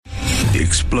the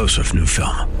explosive new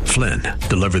film, Flynn,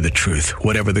 Deliver the Truth,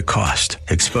 Whatever the Cost,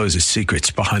 exposes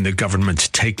secrets behind the government's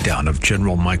takedown of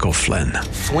General Michael Flynn.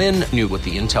 Flynn knew what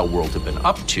the intel world had been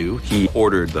up to. He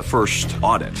ordered the first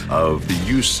audit of the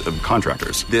use of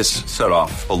contractors. This set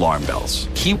off alarm bells.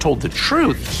 He told the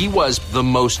truth. He was the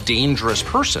most dangerous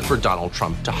person for Donald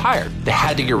Trump to hire. They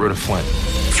had to get rid of Flynn.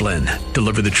 Flynn,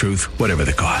 Deliver the Truth, Whatever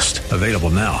the Cost. Available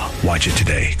now. Watch it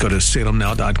today. Go to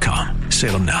salemnow.com.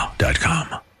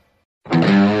 salemnow.com.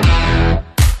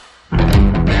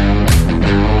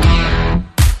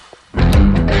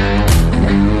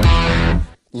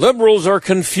 Liberals are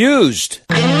confused.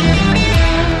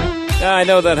 I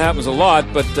know that happens a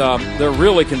lot, but they're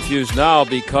really confused now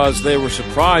because they were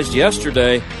surprised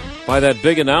yesterday by that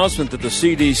big announcement that the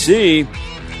CDC,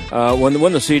 when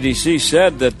the CDC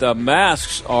said that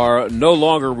masks are no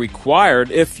longer required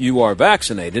if you are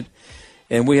vaccinated.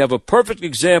 And we have a perfect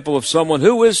example of someone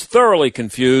who is thoroughly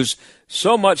confused,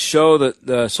 so much so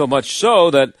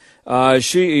that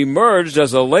she emerged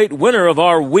as a late winner of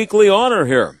our weekly honor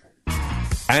here.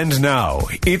 And now,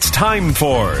 it's time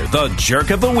for The Jerk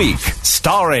of the Week,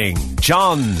 starring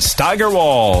John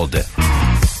Steigerwald.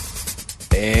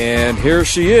 And here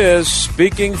she is,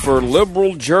 speaking for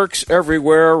liberal jerks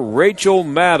everywhere, Rachel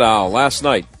Maddow, last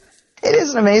night. It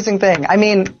is an amazing thing. I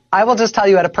mean, I will just tell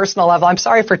you at a personal level, I'm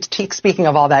sorry for speaking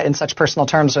of all that in such personal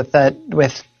terms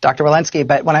with Dr. Walensky,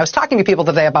 but when I was talking to people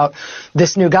today about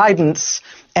this new guidance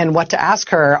and what to ask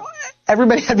her,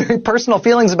 everybody had very personal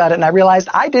feelings about it, and I realized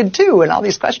I did too in all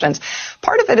these questions.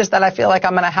 Part of it is that I feel like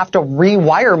I'm going to have to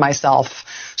rewire myself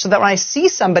so that when I see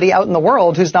somebody out in the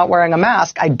world who's not wearing a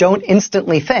mask, I don't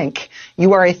instantly think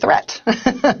you are a threat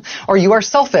or you are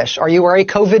selfish or you are a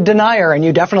COVID denier and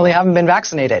you definitely haven't been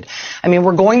vaccinated. I mean,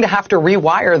 we're going to have to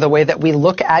rewire the way that we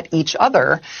look at each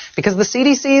other because the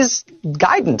CDC's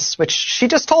guidance, which she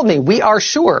just told me, we are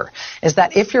sure, is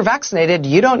that if you're vaccinated,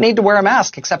 you don't need to wear a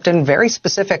mask except in very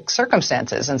specific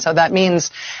circumstances. And so that means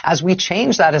as we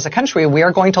change that as a country, we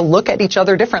are going to look at each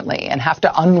other differently and have to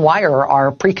unwire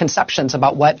our preconceptions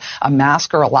about what a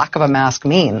mask or a lack of a mask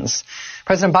means.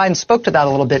 President Biden spoke to that a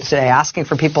little bit today, asking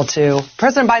for people to,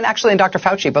 President Biden actually and Dr.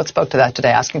 Fauci both spoke to that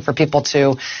today, asking for people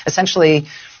to essentially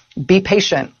be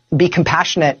patient, be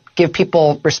compassionate, give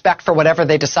people respect for whatever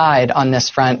they decide on this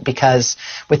front, because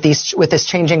with this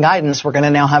changing guidance, we're going to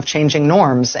now have changing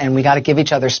norms, and we got to give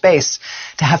each other space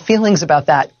to have feelings about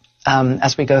that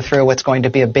as we go through what's going to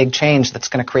be a big change that's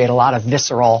going to create a lot of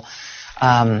visceral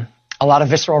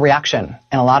reaction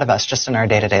in a lot of us just in our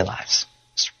day-to-day lives.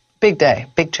 It's a big day,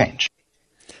 big change.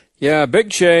 Yeah,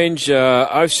 big change.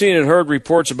 I've seen and heard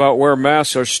reports about where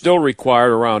masks are still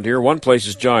required around here. One place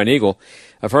is Giant Eagle.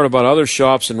 I've heard about other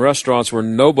shops and restaurants where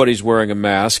nobody's wearing a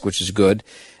mask, which is good.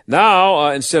 Now,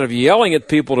 instead of yelling at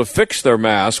people to fix their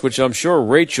masks, which I'm sure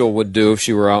Rachel would do if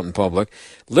she were out in public,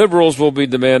 liberals will be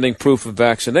demanding proof of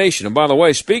vaccination. And by the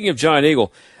way, speaking of Giant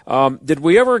Eagle, did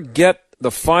we ever get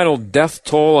the final death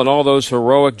toll on all those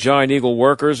heroic Giant Eagle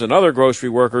workers and other grocery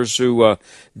workers who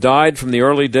died from the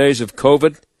early days of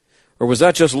COVID? Or was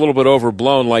that just a little bit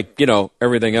overblown like,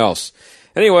 everything else?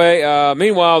 Anyway,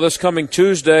 meanwhile, this coming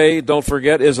Tuesday, don't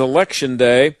forget, is Election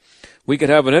Day. We could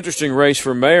have an interesting race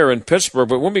for mayor in Pittsburgh,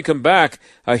 but when we come back,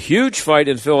 a huge fight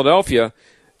in Philadelphia.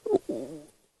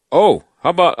 Oh, how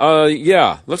about,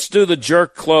 let's do the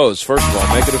jerk close. First of all,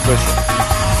 make it official.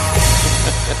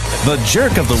 The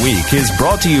Jerk of the Week is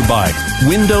brought to you by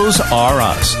Windows R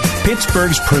Us,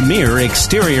 Pittsburgh's premier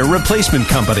exterior replacement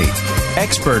company.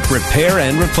 Expert repair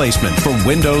and replacement for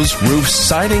windows, roofs,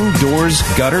 siding, doors,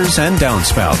 gutters, and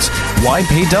downspouts. Why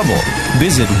pay double?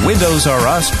 Visit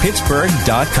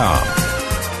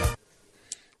WindowsRUsPittsburgh.com.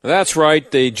 That's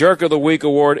right. The Jerk of the Week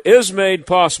award is made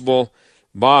possible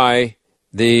by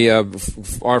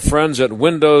our friends at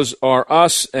Windows R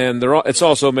Us, and it's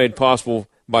also made possible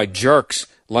by jerks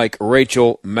like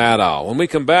Rachel Maddow. When we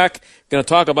come back, going to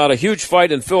talk about a huge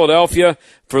fight in Philadelphia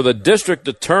for the district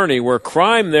attorney where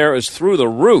crime there is through the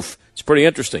roof. It's pretty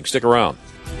interesting. Stick around.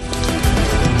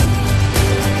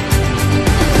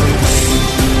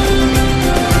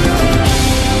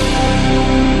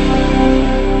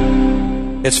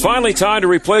 It's finally time to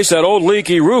replace that old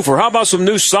leaky roof, or how about some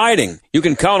new siding? You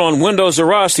can count on Windows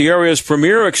R Us, the area's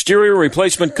premier exterior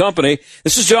replacement company.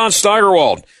 This is John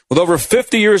Steigerwald. With over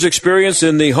 50 years' experience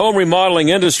in the home remodeling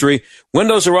industry,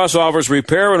 Windows R Us offers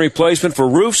repair and replacement for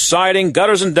roofs, siding,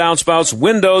 gutters and downspouts,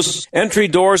 windows, entry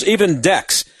doors, even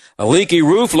decks. A leaky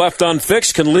roof left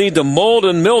unfixed can lead to mold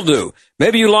and mildew.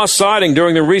 Maybe you lost siding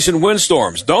during the recent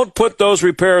windstorms. Don't put those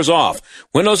repairs off.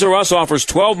 Windows R Us offers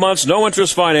 12 months, no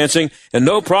interest financing, and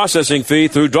no processing fee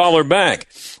through Dollar Bank.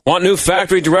 Want new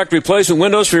factory direct replacement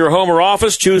windows for your home or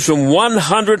office? Choose from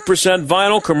 100%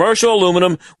 vinyl, commercial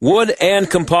aluminum, wood, and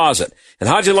composite. And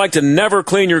how'd you like to never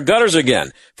clean your gutters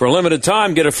again? For a limited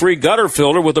time, get a free gutter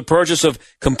filter with the purchase of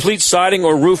complete siding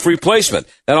or roof replacement.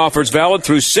 That offer is valid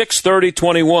through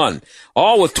 6/30/21.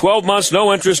 All with 12 months,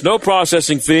 no interest, no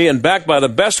processing fee, and backed by the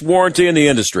best warranty in the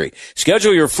industry.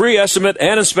 Schedule your free estimate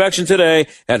and inspection today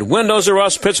at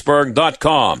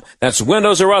windowsoruspittsburgh.com. That's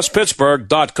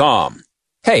windowsoruspittsburgh.com.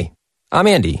 Hey, I'm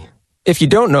Andy. If you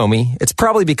don't know me, it's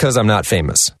probably because I'm not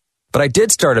famous. But I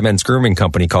did start a men's grooming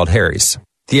company called Harry's.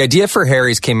 The idea for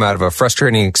Harry's came out of a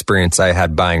frustrating experience I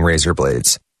had buying razor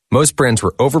blades. Most brands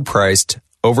were overpriced,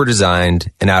 overdesigned,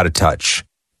 and out of touch.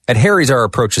 At Harry's, our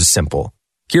approach is simple.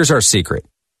 Here's our secret.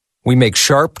 We make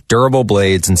sharp, durable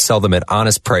blades and sell them at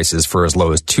honest prices for as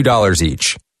low as $2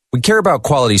 each. We care about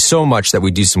quality so much that we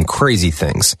do some crazy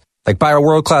things, like buy a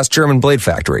world-class German blade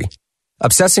factory.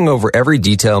 Obsessing over every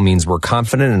detail means we're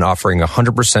confident in offering a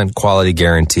 100% quality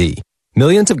guarantee.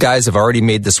 Millions of guys have already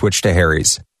made the switch to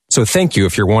Harry's, so thank you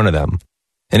if you're one of them.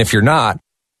 And if you're not,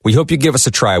 we hope you give us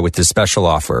a try with this special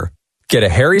offer. Get a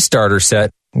Harry's starter set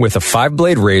with a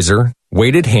 5-blade razor,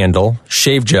 weighted handle,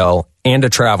 shave gel, and a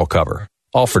travel cover.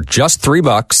 All for just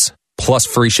 $3 plus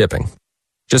free shipping.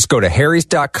 Just go to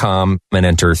harrys.com and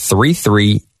enter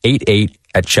 3388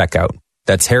 at checkout.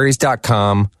 That's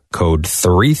harrys.com, code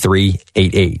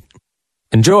 3388.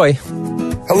 Enjoy.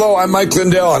 Hello, I'm Mike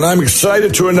Lindell, and I'm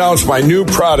excited to announce my new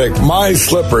product, My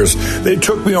Slippers. They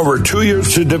took me over 2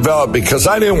 years to develop because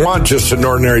I didn't want just an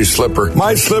ordinary slipper.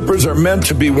 My slippers are meant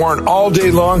to be worn all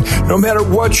day long, no matter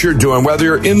what you're doing, whether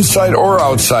you're inside or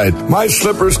outside. My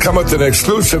slippers come with an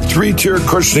exclusive 3-tier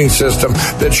cushioning system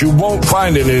that you won't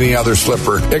find in any other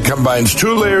slipper. It combines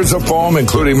 2 layers of foam,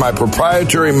 including my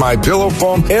proprietary My Pillow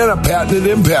foam and a patented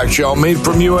impact gel made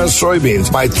from U.S.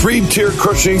 soybeans. My 3-tier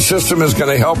cushioning system is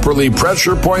going to help relieve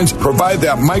pressure points, provide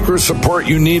that micro support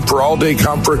you need for all-day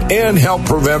comfort, and help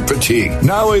prevent fatigue.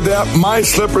 Not only that, my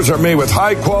slippers are made with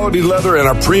high-quality leather and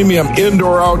a premium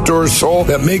indoor-outdoor sole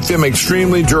that make them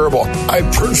extremely durable. I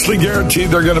personally guarantee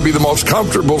they're going to be the most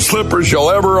comfortable slippers you'll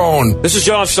ever own. This is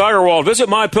John Steigerwald. Visit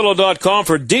MyPillow.com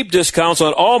for deep discounts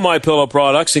on all MyPillow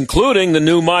products, including the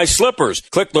new My Slippers.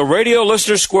 Click the radio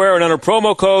listener square and enter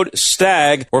promo code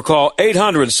STAG or call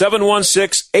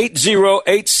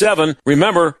 800-716-8087.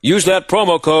 Remember, use that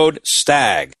promo code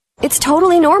STAG. It's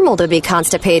totally normal to be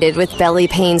constipated with belly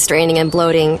pain, straining, and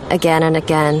bloating again and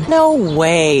again. No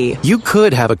way. You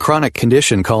could have a chronic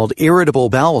condition called irritable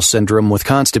bowel syndrome with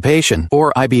constipation,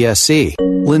 or IBS-C.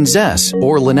 Linzess,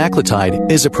 or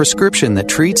linaclotide, is a prescription that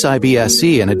treats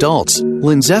IBS-C in adults.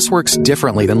 Linzess works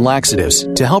differently than laxatives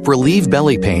to help relieve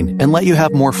belly pain and let you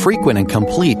have more frequent and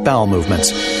complete bowel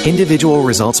movements. Individual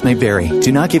results may vary.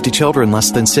 Do not give to children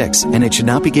less than 6, and it should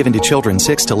not be given to children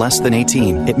 6 to less than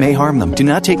 18. It may harm them. Do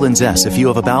not take Linzess if you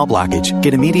have a bowel blockage.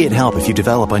 Get immediate help if you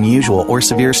develop unusual or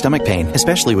severe stomach pain,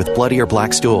 especially with bloody or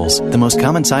black stools. The most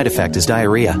common side effect is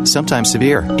diarrhea, sometimes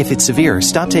severe. If it's severe,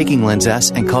 stop taking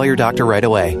Linzess and call your doctor right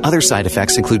away. Other side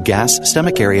effects include gas,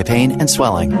 stomach area pain, and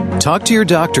swelling. Talk to your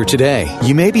doctor today.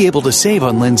 You may be able to save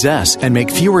on Linzess and make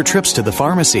fewer trips to the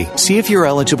pharmacy. See if you're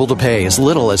eligible to pay as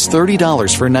little as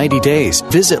 $30 for 90 days.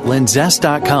 Visit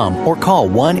linzess.com or call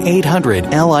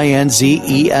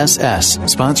 1-800-LINZESS.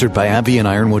 Sponsored by AbbVie and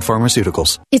Ironwood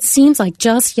Pharmaceuticals. It seems like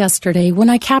just yesterday when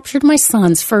I captured my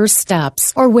son's first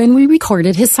steps or when we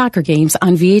recorded his soccer games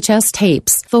on VHS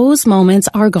tapes. Those moments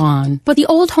are gone. But the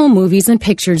old home movies and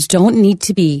pictures don't need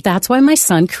to be. That's why my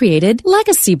son created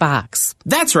Legacy Box.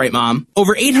 That's right, Mom.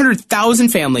 Over 800,000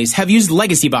 families have used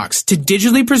Legacy Box to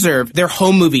digitally preserve their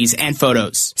home movies and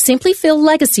photos. Simply fill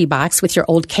Legacy Box with your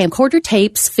old camcorder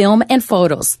tapes, film, and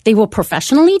photos. They will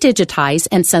professionally digitize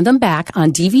and send them back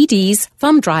on DVDs,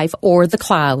 thumb drive, or the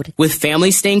cloud. With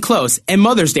families staying close and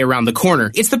Mother's Day around the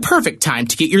corner, it's the perfect time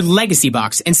to get your Legacy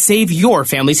Box and save your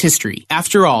family's history.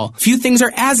 After all, few things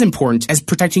are as important as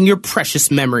protecting your precious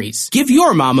memories. Give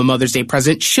your mom a Mother's Day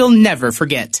present she'll never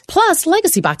forget. Plus,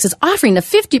 Legacy Box is offering a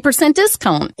 50%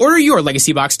 discount. Order your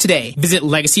Legacy Box today. Visit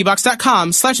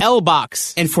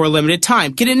legacybox.com/LBox. And for a limited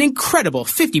time, get an incredible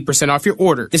 50% off your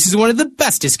order. This is one of the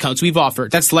best discounts we've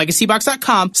offered. That's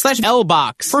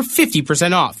legacybox.com/LBox for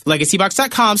 50% off.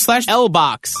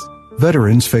 legacybox.com/LBox.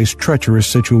 Veterans face treacherous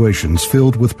situations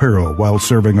filled with peril while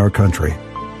serving our country.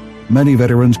 Many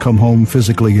veterans come home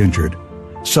physically injured,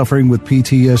 suffering with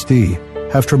PTSD,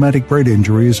 have traumatic brain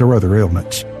injuries or other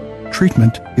ailments.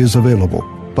 Treatment is available,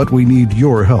 but we need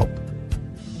your help.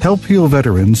 Help Heal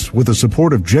Veterans, with the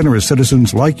support of generous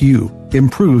citizens like you,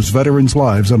 improves veterans'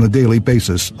 lives on a daily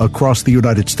basis across the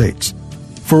United States.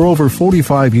 For over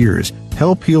 45 years,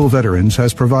 Help Heal Veterans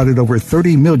has provided over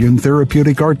 30 million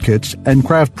therapeutic art kits and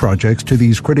craft projects to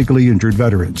these critically injured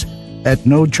veterans at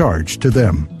no charge to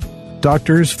them.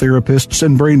 Doctors, therapists,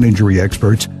 and brain injury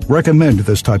experts recommend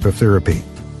this type of therapy.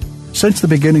 Since the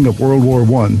beginning of World War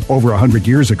I, over 100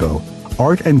 years ago,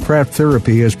 art and craft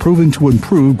therapy has proven to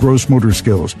improve gross motor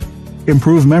skills,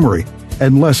 improve memory,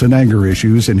 and lessen anger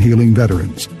issues in healing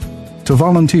veterans. To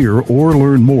volunteer or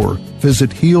learn more,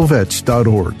 visit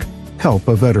healvets.org. Help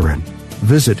a veteran.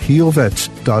 Visit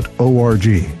healvets.org.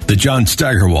 The John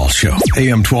Steigerwald Show,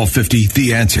 AM 1250,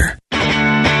 The Answer.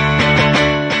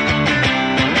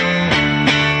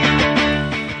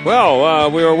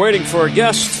 Well, we were waiting for a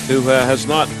guest who has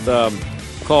not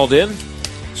called in.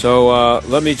 So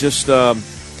let me just, I'm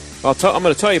going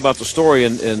to tell you about the story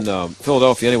in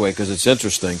Philadelphia anyway, because it's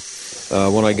interesting.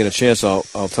 When I get a chance, I'll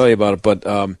tell you about it. But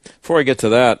before I get to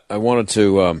that, I wanted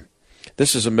to,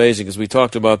 this is amazing because we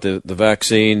talked about the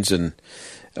vaccines and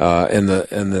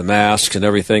the masks and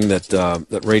everything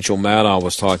that Rachel Maddow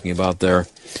was talking about there.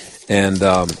 And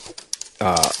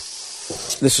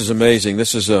this is amazing.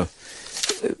 This is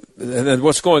and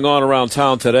what's going on around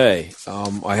town today.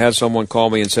 I had someone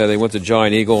call me and say they went to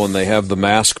Giant Eagle and they have the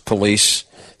mask police,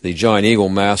 the Giant Eagle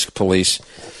mask police,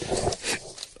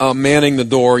 manning the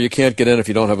door. You can't get in if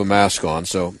you don't have a mask on.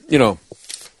 So,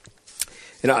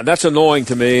 that's annoying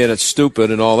to me, and it's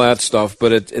stupid and all that stuff,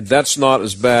 but that's not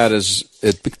as bad as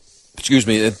it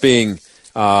being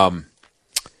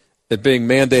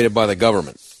mandated by the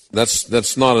government.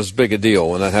 That's not as big a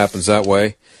deal when that happens that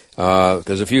way.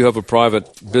 Because if you have a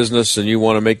private business and you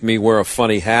want to make me wear a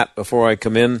funny hat before I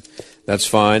come in, that's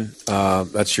fine.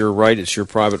 That's your right. It's your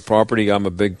private property. I'm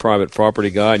a big private property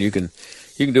guy, and you can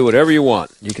do whatever you want.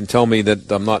 You can tell me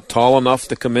that I'm not tall enough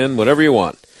to come in, whatever you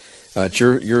want. It's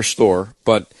your store.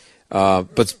 But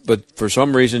for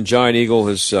some reason, Giant Eagle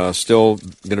is still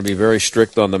going to be very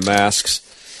strict on the masks.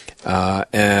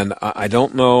 And I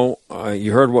don't know.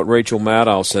 You heard what Rachel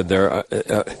Maddow said there.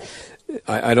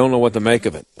 I don't know what to make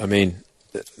of it. I mean,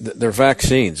 they're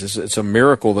vaccines. It's a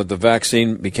miracle that the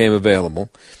vaccine became available.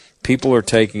 People are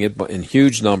taking it in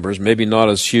huge numbers, maybe not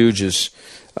as huge as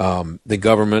the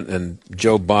government and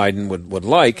Joe Biden would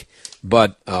like,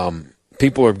 but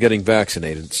people are getting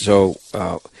vaccinated. So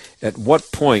at what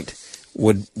point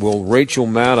will Rachel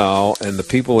Maddow and the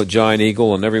people at Giant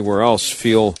Eagle and everywhere else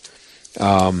feel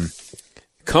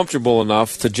comfortable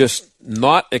enough to just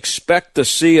not expect to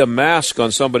see a mask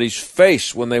on somebody's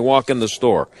face when they walk in the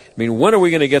store? I mean, when are we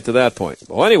going to get to that point?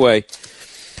 Well, anyway,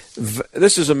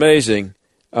 this is amazing.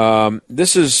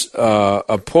 This is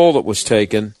a poll that was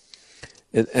taken,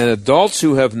 and adults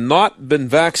who have not been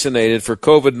vaccinated for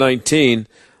COVID-19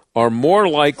 are more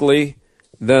likely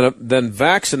than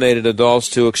vaccinated adults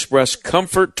to express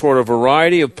comfort toward a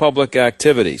variety of public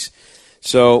activities.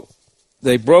 So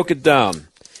they broke it down.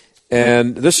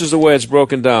 And this is the way it's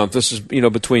broken down. This is,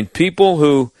 between people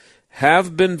who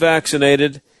have been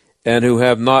vaccinated and who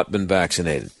have not been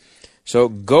vaccinated. So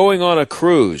going on a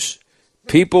cruise,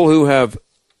 people who have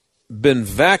been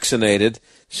vaccinated,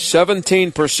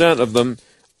 17% of them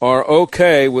are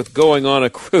okay with going on a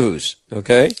cruise,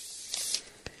 okay?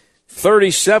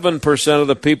 37% of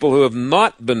the people who have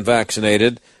not been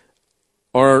vaccinated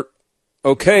are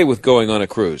okay with going on a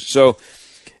cruise. So,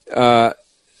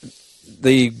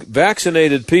 the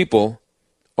vaccinated people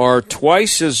are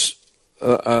twice as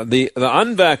the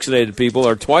unvaccinated people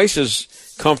are twice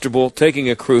as comfortable taking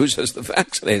a cruise as the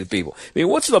vaccinated people. I mean,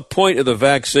 what's the point of the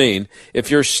vaccine if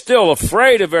you're still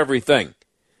afraid of everything?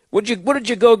 What did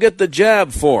you go get the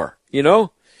jab for?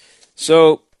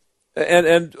 So,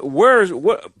 and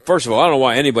first of all, I don't know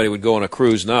why anybody would go on a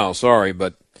cruise now. Sorry,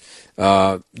 but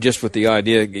just with the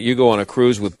idea, you go on a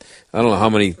cruise with I don't know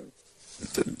how many.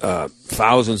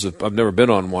 Thousands of. I've never been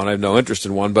on one. I have no interest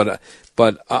in one, but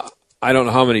I don't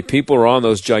know how many people are on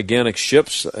those gigantic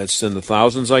ships. It's in the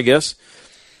thousands, I guess.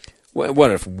 What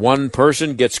if one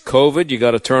person gets COVID? You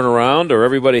got to turn around, or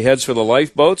everybody heads for the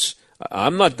lifeboats.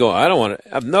 I'm not going. I don't want to.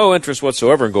 I have no interest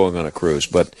whatsoever in going on a cruise.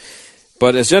 But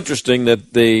it's interesting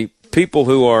that the people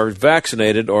who are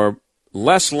vaccinated are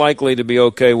less likely to be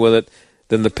okay with it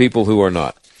than the people who are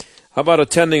not. How about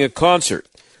attending a concert?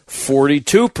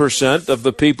 42% of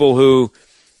the people who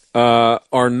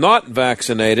are not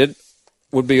vaccinated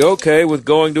would be okay with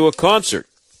going to a concert.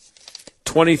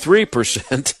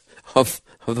 23% of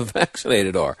the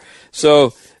vaccinated are.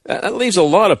 So that leaves a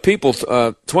lot of people.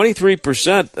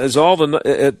 23% is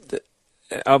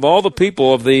of all the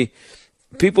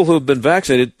people who have been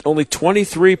vaccinated. Only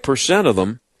 23% of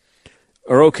them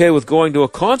are okay with going to a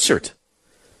concert.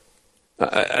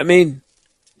 I mean,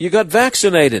 you got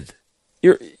vaccinated.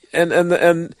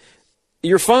 And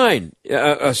you're fine,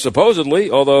 supposedly,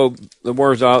 although the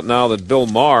word's out now that Bill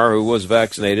Maher, who was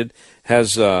vaccinated,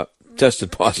 has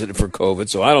tested positive for COVID,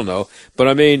 so I don't know. But,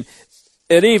 I mean,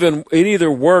 it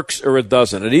either works or it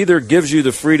doesn't. It either gives you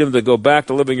the freedom to go back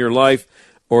to living your life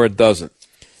or it doesn't.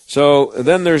 So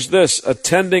then there's this,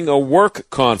 attending a work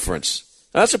conference.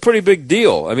 That's a pretty big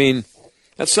deal. I mean,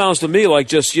 that sounds to me like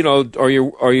just, are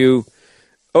you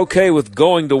okay with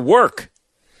going to work?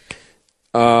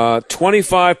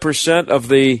 25% of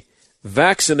the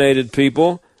vaccinated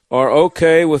people are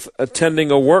okay with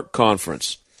attending a work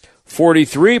conference.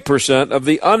 43% of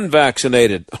the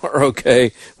unvaccinated are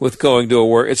okay with going to a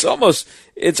work. It's almost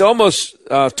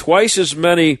twice as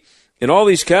many in all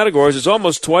these categories. It's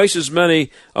almost twice as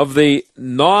many of the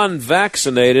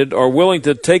non-vaccinated are willing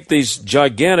to take these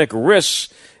gigantic risks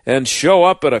and show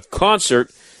up at a concert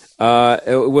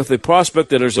with the prospect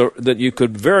that that you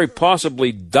could very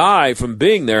possibly die from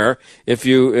being there if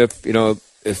you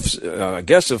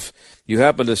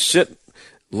happen to sit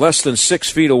less than 6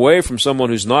 feet away from someone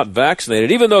who's not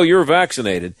vaccinated. Even though you're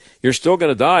vaccinated, you're still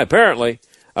going to die, apparently.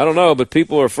 I don't know, but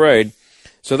people are afraid.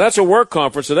 So that's a work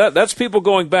conference. So that's people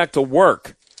going back to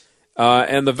work.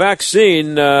 And the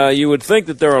vaccine, you would think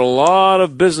that there are a lot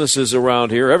of businesses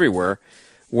around here, everywhere,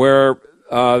 where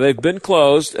they've been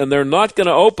closed and they're not going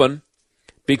to open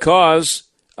because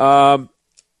not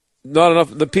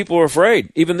enough. The people are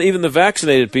afraid. Even the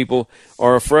vaccinated people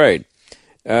are afraid.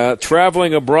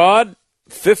 Traveling abroad,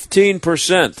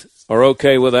 15% are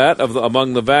okay with that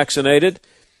among the vaccinated.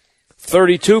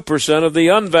 32% of the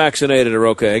unvaccinated are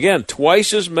okay. Again,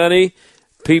 twice as many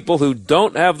people who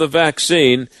don't have the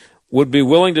vaccine would be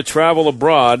willing to travel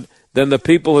abroad than the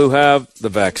people who have the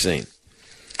vaccine.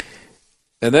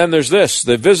 And then there's this,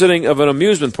 the visiting of an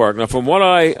amusement park. Now, from what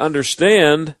I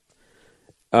understand,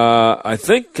 I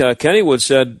think Kennywood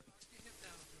said,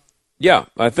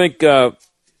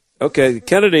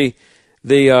 Kennedy,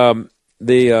 the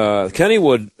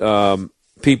Kennywood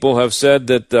people have said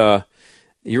that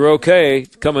you're okay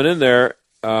coming in there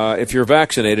if you're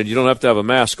vaccinated. You don't have to have a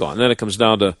mask on. And then it comes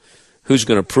down to who's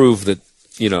going to prove that,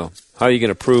 how are you going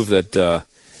to prove that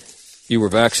you were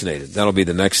vaccinated? That'll be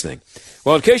the next thing.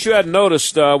 Well, in case you hadn't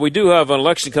noticed, we do have an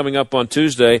election coming up on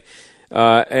Tuesday.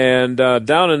 And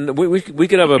we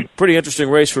could have a pretty interesting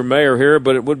race for mayor here,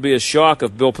 but it would be a shock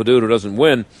if Bill Peduto doesn't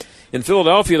win. In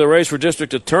Philadelphia, the race for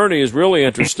district attorney is really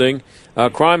interesting.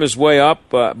 Crime is way up,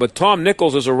 but Tom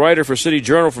Nichols is a writer for City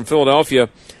Journal from Philadelphia,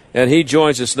 and he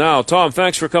joins us now. Tom,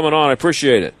 thanks for coming on. I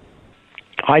appreciate it.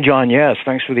 Hi, John. Yes,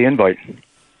 thanks for the invite.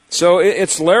 So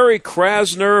it's Larry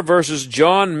Krasner versus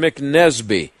John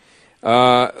McNesby.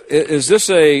 Is this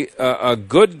a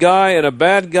good guy and a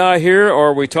bad guy here, or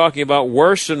are we talking about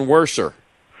worse and worser?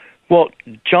 Well,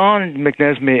 John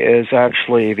McNesby is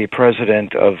actually the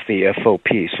president of the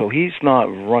FOP, so he's not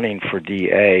running for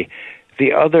DA.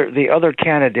 The other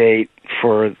candidate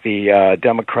for the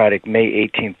Democratic May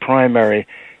 18th primary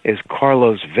is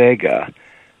Carlos Vega,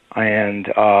 and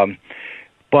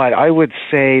but I would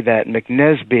say that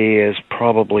McNesby is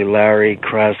probably Larry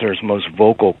Krasner's most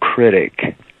vocal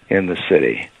critic in the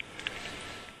city.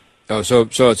 Oh, so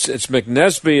it's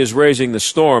McNesby is raising the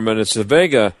storm, and it's the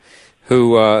Vega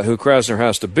who Krasner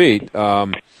has to beat.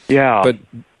 But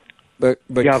Krasner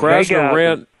Vega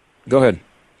ran. Go ahead.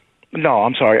 No,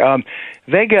 I'm sorry.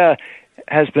 Vega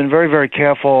has been very, very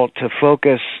careful to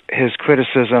focus his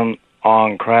criticism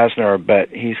on Krasner, but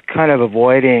he's kind of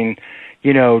avoiding,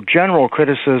 general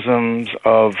criticisms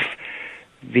of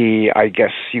the, I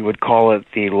guess you would call it,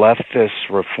 the leftist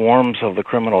reforms of the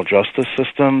criminal justice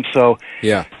system. So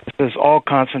this is all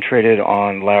concentrated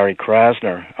on Larry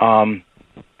Krasner.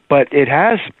 But it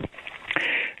has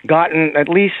gotten at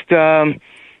least, thousands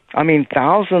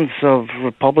of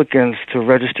Republicans to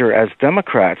register as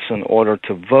Democrats in order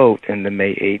to vote in the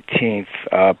May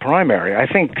 18th primary. I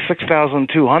think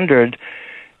 6,200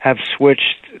 have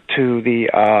switched to the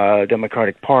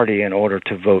Democratic Party in order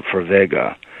to vote for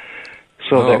Vega.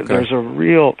 So there's a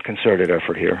real concerted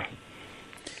effort here.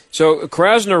 So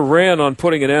Krasner ran on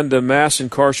putting an end to mass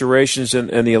incarcerations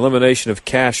and the elimination of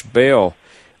cash bail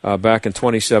back in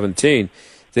 2017.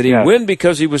 Did he win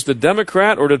because he was the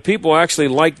Democrat, or did people actually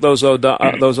like those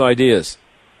ideas?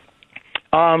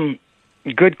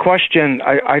 Good question.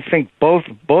 I think both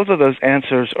of those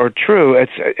answers are true.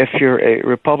 If you're a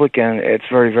Republican, it's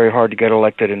very, very hard to get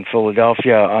elected in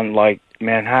Philadelphia, unlike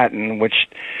Manhattan, which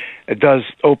does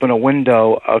open a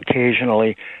window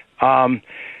occasionally.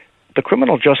 The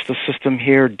criminal justice system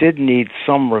here did need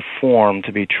some reform,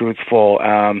 to be truthful.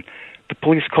 The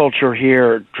police culture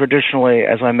here, traditionally,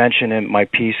 as I mentioned in my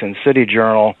piece in City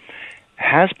Journal,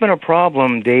 has been a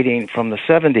problem dating from the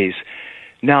 70s.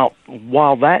 Now,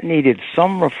 while that needed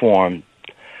some reform,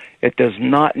 it does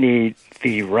not need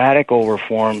the radical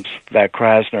reforms that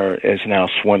Krasner is now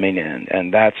swimming in,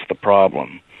 and that's the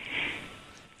problem.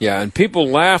 Yeah, and people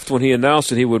laughed when he announced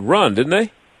that he would run, didn't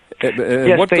they? And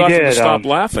yes, what they got did. them to stop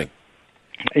laughing?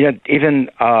 Yeah, even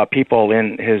people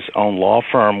in his own law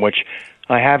firm, which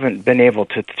I haven't been able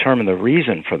to determine the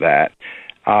reason for that.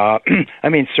 I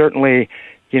mean, certainly,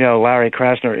 Larry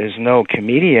Krasner is no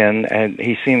comedian, and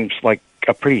he seems like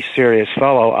a pretty serious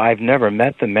fellow. I've never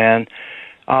met the man.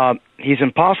 He's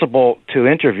impossible to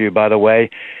interview, by the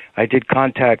way. I did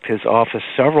contact his office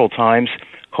several times,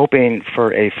 hoping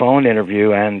for a phone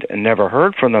interview, and never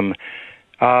heard from them.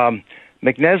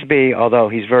 McNesby, although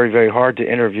he's very, very hard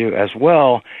to interview as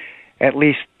well, at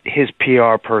least his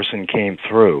PR person came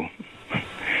through.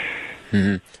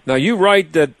 Mm-hmm. Now, you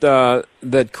write that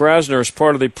Krasner is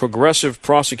part of the progressive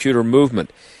prosecutor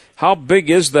movement. How big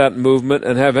is that movement,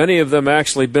 and have any of them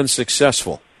actually been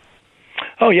successful?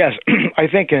 Oh, yes. I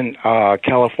think in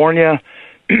California,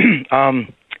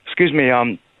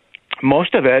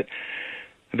 most of it,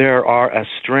 there are a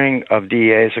string of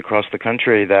DAs across the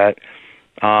country that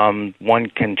one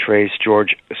can trace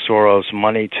George Soros'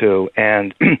 money to.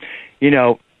 And,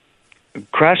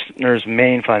 Krasner's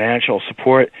main financial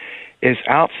support is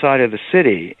outside of the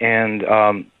city, and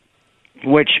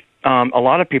which a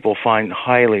lot of people find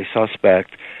highly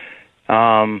suspect.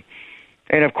 And,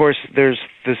 of course, there's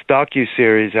this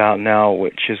docuseries out now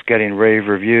which is getting rave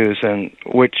reviews, and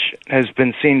which has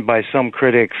been seen by some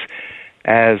critics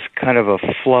as kind of a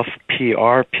fluff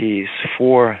PR piece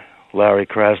for Larry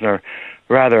Krasner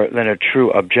rather than a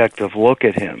true objective look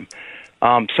at him.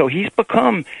 So he's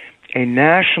become a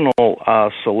national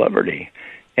celebrity.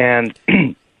 And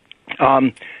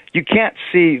you can't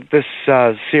see this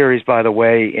series, by the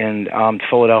way, in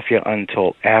Philadelphia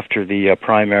until after the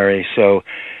primary. So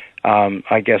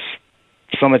I guess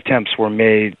some attempts were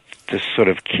made to sort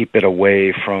of keep it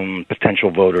away from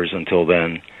potential voters until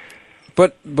then.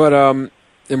 But and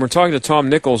we're talking to Tom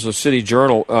Nichols of City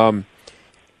Journal,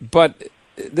 but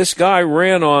this guy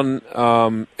ran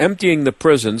on emptying the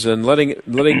prisons and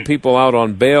letting people out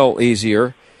on bail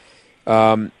easier,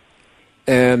 and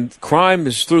crime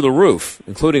is through the roof,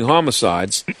 including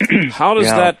homicides. How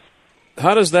does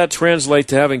that translate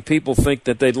to having people think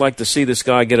that they'd like to see this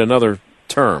guy get another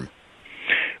term?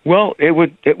 Well, it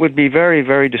would be very,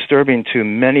 very disturbing to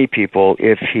many people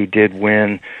if he did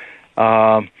win.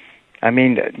 I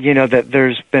mean, that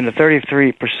there's been a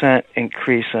 33%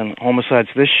 increase in homicides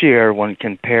this year when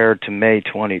compared to May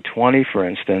 2020, for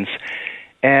instance.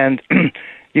 And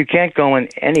you can't go in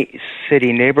any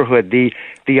city neighborhood.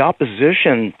 The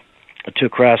opposition to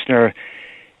Krasner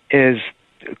is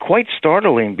quite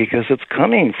startling because it's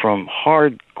coming from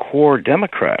hardcore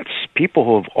Democrats, people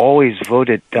who have always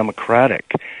voted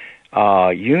Democratic,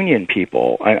 union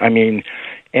people. I mean,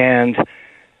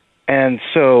 and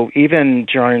so even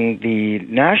during the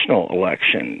national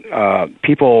election,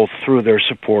 people threw their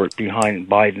support behind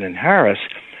Biden and Harris,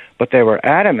 but they were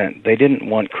adamant they didn't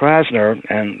want Krasner,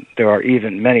 and there are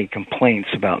even many complaints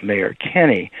about Mayor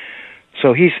Kenney.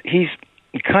 So he's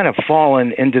kind of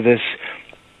fallen into this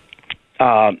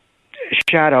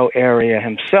shadow area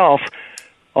himself,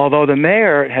 although the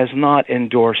mayor has not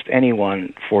endorsed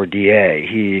anyone for DA.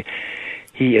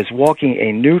 He is walking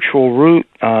a neutral route,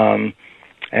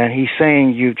 and he's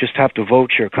saying you just have to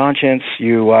vote your conscience.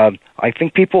 I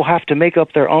think people have to make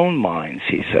up their own minds,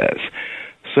 he says.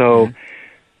 So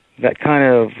that kind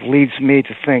of leads me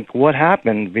to think what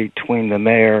happened between the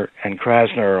mayor and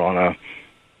Krasner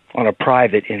on a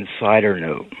private insider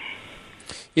note.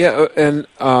 Yeah, and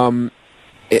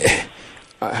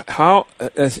how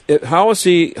is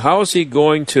he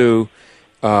going to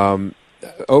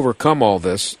overcome all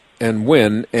this and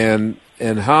win? And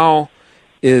how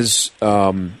is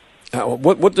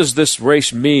what does this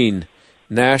race mean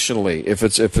nationally if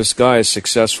this guy is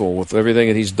successful with everything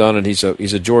that he's done, and he's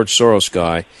a George Soros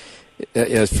guy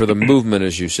for the movement,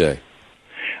 as you say?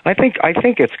 I think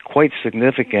it's quite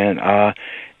significant,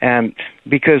 and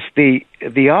because the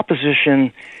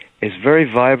opposition is very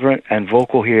vibrant and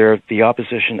vocal here, the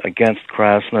opposition against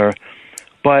Krasner,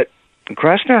 but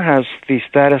Krasner has the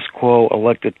status quo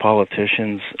elected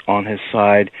politicians on his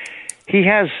side. He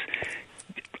has,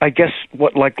 I guess,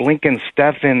 what like Lincoln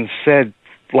Steffens said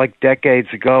like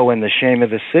decades ago in The Shame of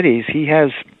the Cities, he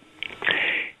has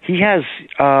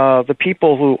the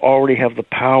people who already have the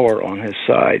power on his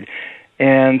side,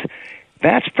 and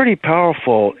that's pretty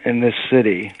powerful in this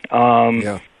city.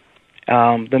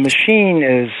 The machine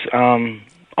is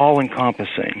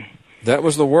all-encompassing. That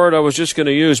was the word I was just going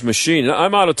to use, machine.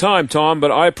 I'm out of time, Tom,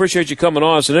 but I appreciate you coming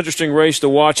on. It's an interesting race to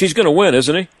watch. He's going to win,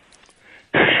 isn't he?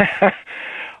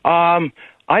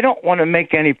 I don't want to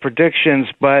make any predictions,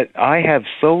 but I have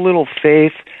so little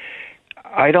faith.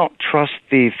 I don't trust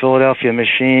the Philadelphia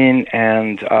machine,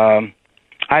 and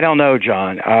I don't know,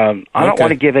 John. I don't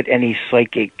want to give it any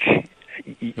psychic,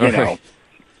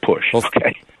 push. Well,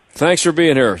 okay. Thanks for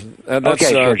being here.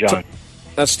 Okay, sure, John.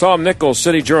 That's Tom Nichols,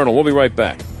 City Journal. We'll be right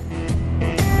back.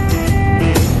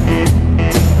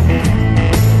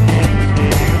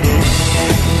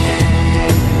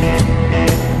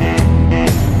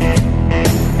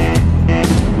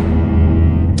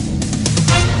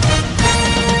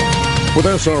 With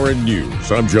SRN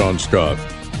News, I'm John Scott.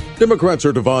 Democrats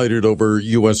are divided over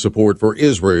U.S. support for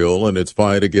Israel and its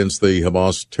fight against the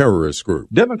Hamas terrorist group.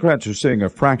 Democrats are seeing a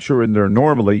fracture in their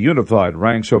normally unified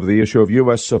ranks over the issue of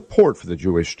U.S. support for the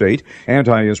Jewish state.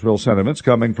 Anti-Israel sentiments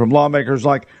coming from lawmakers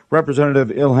like Representative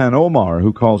Ilhan Omar,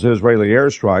 who calls Israeli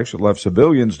airstrikes that left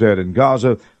civilians dead in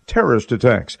Gaza terrorist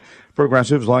attacks.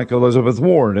 Progressives like Elizabeth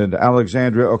Warren and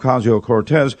Alexandria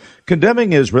Ocasio-Cortez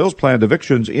condemning Israel's planned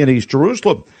evictions in East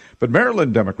Jerusalem. But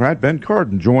Maryland Democrat Ben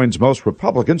Cardin joins most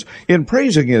Republicans in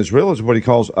praising Israel as what he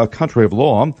calls a country of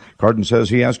law. Cardin says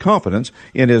he has confidence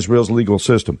in Israel's legal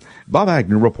system. Bob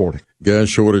Agnew reporting. Gas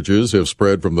shortages have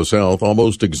spread from the south,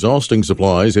 almost exhausting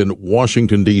supplies in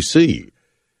Washington, D.C.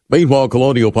 Meanwhile,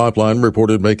 Colonial Pipeline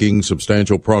reported making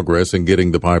substantial progress in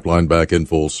getting the pipeline back in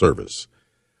full service.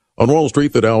 On Wall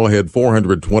Street, the Dow had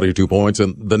 422 points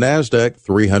and the NASDAQ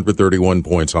 331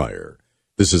 points higher.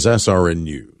 This is SRN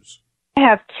News. I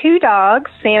have two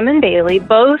dogs, Sam and Bailey.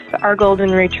 Both are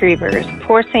golden retrievers.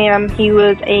 Poor Sam, he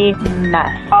was a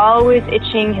mess. Always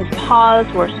itching. His paws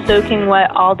were soaking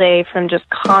wet all day from just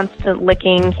constant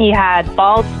licking. He had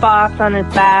bald spots on his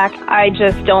back. I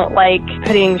just don't like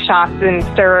putting shots and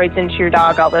steroids into your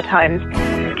dog all the time.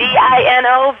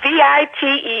 DINOVITE.com.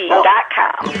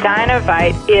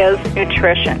 Dinovite is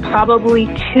nutrition. Probably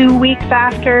 2 weeks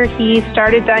after he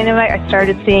started Dinovite, I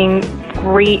started seeing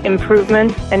great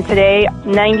improvements, and today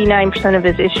 99% of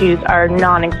his issues are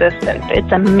non-existent.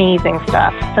 It's amazing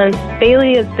stuff. Since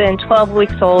Bailey has been 12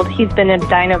 weeks old, he's been a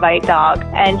Dinovite dog,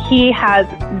 and he has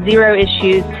zero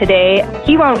issues today.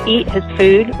 He won't eat his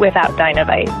food without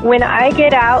Dinovite. When I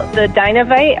get out the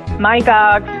Dinovite, my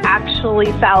dogs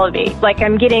actually salivate, like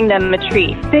I'm getting them a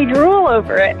treat. They drool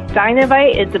over it.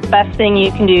 Dinovite is the best thing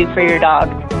you can do for your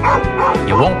dog.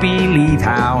 You won't believe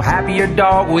how happy your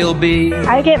dog will be.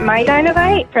 I get my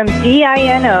Dinovite from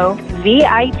DINOVITE.com.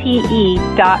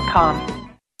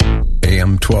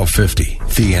 AM 1250,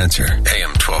 The Answer.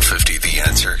 AM 1250,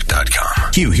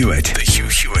 TheAnswer.com. Hugh Hewitt, The Hugh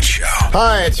Hewitt Show.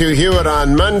 Hi, it's Hugh Hewitt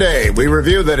on Monday. We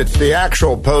review that it's the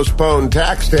actual postponed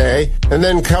tax day and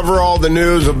then cover all the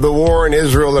news of the war in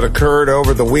Israel that occurred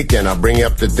over the weekend. I'll bring you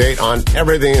up to date on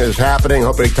everything that is happening.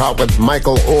 Hopefully talk with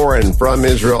Michael Oren from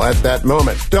Israel at that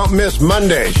moment. Don't miss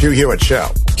Monday's Hugh Hewitt Show.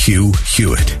 Hugh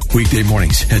Hewitt, weekday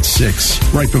mornings at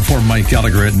 6, right before Mike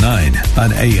Gallagher at 9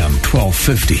 on AM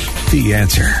 1250, The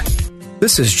Answer.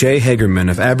 This is Jay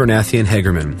Hagerman of Abernathy &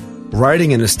 Hagerman.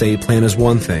 Writing an estate plan is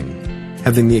one thing.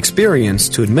 Having the experience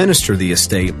to administer the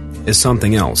estate is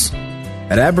something else.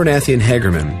 At Abernathy &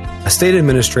 Hagerman, estate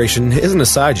administration isn't a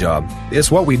side job,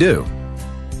 it's what we do.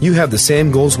 You have the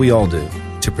same goals we all do,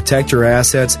 to protect your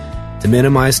assets, to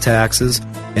minimize taxes,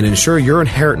 and ensure your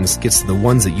inheritance gets to the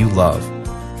ones that you love.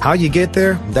 How you get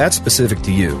there, that's specific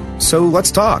to you. So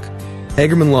let's talk.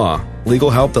 Hagerman Law.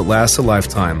 Legal help that lasts a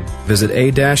lifetime. Visit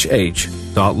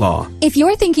a-h.law. If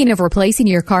you're thinking of replacing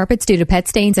your carpets due to pet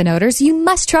stains and odors, you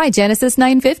must try Genesis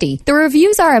 950. The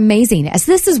reviews are amazing, as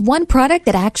this is one product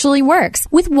that actually works.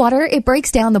 With water, it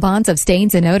breaks down the bonds of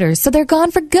stains and odors, so they're gone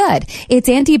for good. Its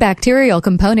antibacterial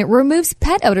component removes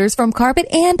pet odors from carpet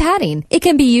and padding. It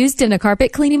can be used in a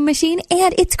carpet cleaning machine,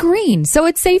 and it's green, so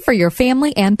it's safe for your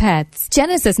family and pets.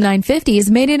 Genesis 950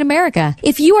 is made in America.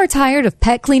 If you are tired of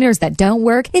pet cleaners that don't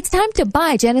work, it's time to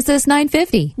buy Genesis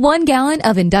 950. 1 gallon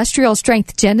of industrial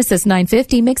strength Genesis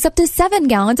 950 makes up to 7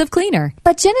 gallons of cleaner.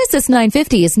 But Genesis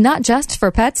 950 is not just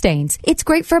for pet stains. It's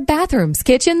great for bathrooms,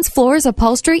 kitchens, floors,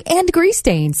 upholstery, and grease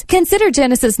stains. Consider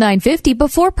Genesis 950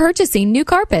 before purchasing new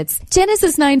carpets.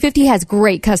 Genesis 950 has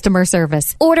great customer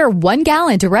service. Order 1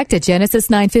 gallon direct at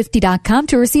Genesis950.com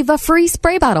to receive a free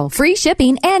spray bottle, free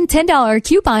shipping, and $10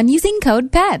 coupon using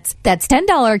code PETS. That's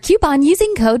 $10 coupon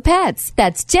using code PETS.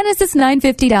 That's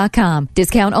Genesis950.com.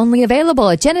 Discount only available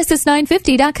at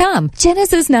Genesis950.com.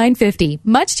 Genesis 950.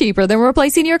 Much cheaper than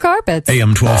replacing your carpets.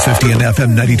 AM 1250 and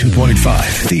FM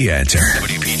 92.5. The Answer.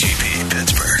 WPGP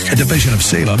Pittsburgh. A division of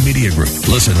Salem Media Group.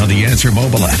 Listen on the Answer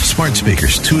mobile app, smart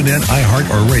speakers, TuneIn, iHeart,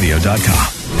 or radio.com.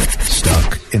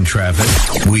 Stuck in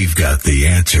traffic? We've got the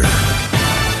answer.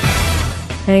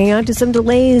 Hanging on to some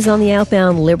delays on the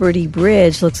outbound Liberty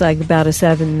Bridge. Looks like about a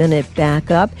 7-minute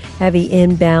backup. Heavy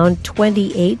inbound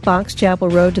 28 Box Chapel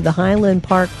Road to the Highland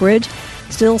Park Bridge.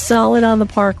 Still solid on the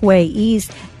Parkway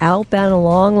East. Outbound a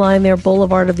long line there,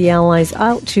 Boulevard of the Allies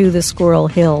out to the Squirrel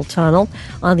Hill Tunnel.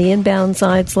 On the inbound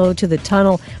side, slow to the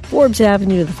tunnel. Forbes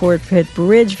Avenue to the Fort Pitt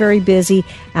Bridge, very busy.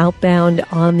 Outbound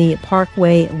on the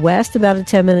Parkway West, about a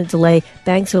 10-minute delay.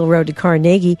 Banksville Road to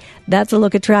Carnegie. That's a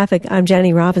look at traffic. I'm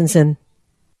Jenny Robinson.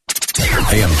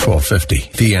 AM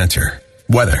 1250, The Answer.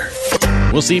 Weather.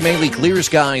 We'll see mainly clear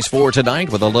skies for tonight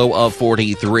with a low of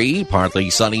 43. Partly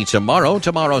sunny tomorrow.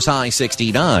 Tomorrow's high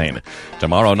 69.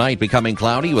 Tomorrow night becoming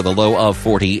cloudy with a low of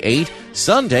 48.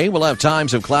 Sunday will have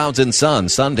times of clouds and sun.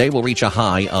 Sunday will reach a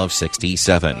high of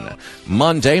 67.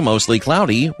 Monday mostly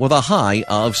cloudy with a high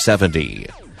of 70.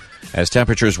 As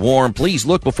temperatures warm, please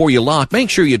look before you lock. Make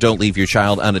sure you don't leave your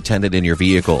child unattended in your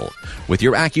vehicle. With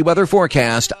your AccuWeather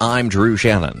forecast, I'm Drew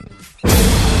Shannon.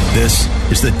 This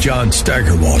is the John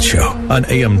Steigerwald Show on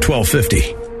AM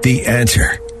 1250. The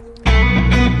Answer.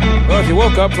 Well, if you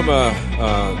woke up from a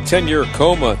 10-year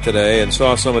coma today and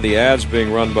saw some of the ads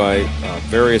being run by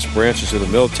various branches of the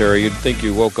military, you'd think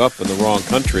you woke up in the wrong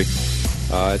country.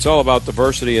 It's all about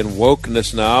diversity and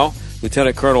wokeness now.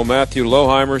 Lieutenant Colonel Matthew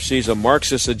Loheimer sees a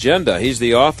Marxist agenda. He's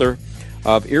the author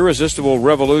of Irresistible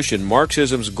Revolution,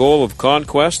 Marxism's Goal of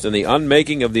Conquest and the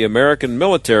Unmaking of the American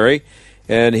Military.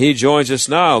 And he joins us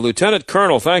now. Lieutenant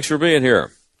Colonel, thanks for being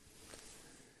here.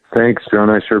 Thanks, John.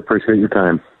 I sure appreciate your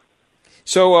time.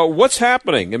 So what's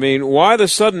happening? I mean, why the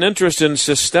sudden interest in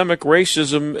systemic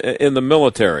racism in the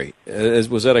military?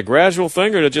 Was that a gradual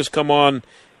thing, or did it just come on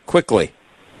quickly?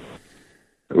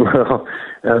 Well,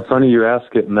 funny you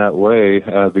ask it in that way,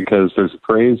 because there's a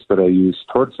phrase that I use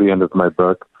towards the end of my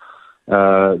book.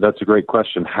 That's a great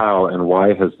question. How and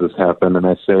why has this happened? And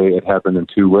I say it happened in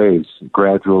two ways,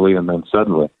 gradually and then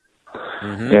suddenly.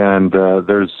 Mm-hmm. And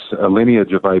there's a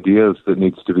lineage of ideas that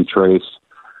needs to be traced,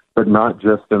 but not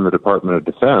just in the Department of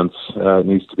Defense. It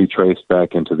needs to be traced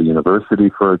back into the university,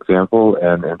 for example,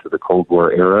 and into the Cold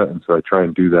War era. And so I try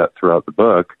and do that throughout the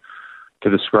book to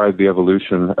describe the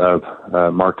evolution of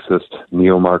Marxist,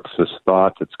 neo-Marxist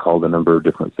thought. It's called a number of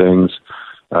different things.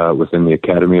 Within the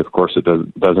academy, of course, it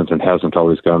doesn't and hasn't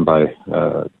always gone by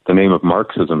the name of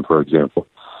Marxism, for example.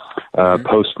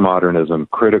 Postmodernism,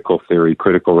 critical theory,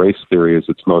 critical race theory is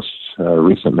its most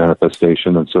recent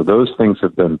manifestation. And so those things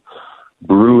have been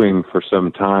brewing for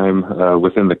some time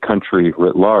within the country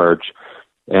writ large.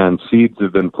 And seeds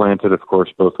have been planted, of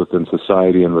course, both within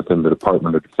society and within the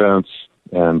Department of Defense.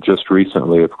 And just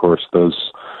recently, of course,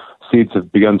 those seeds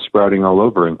have begun sprouting all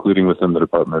over, including within the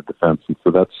Department of Defense. And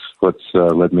so that's what's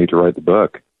led me to write the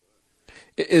book.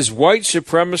 Is white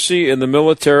supremacy in the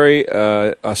military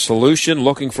a solution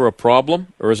looking for a problem,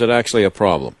 or is it actually a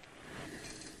problem?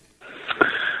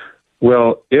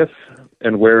 Well, if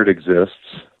and where it exists,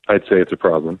 I'd say it's a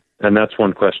problem. And that's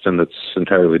one question that's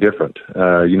entirely different.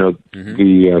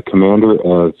 The commander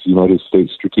of United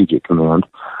States Strategic Command,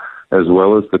 as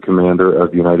well as the commander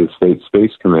of United States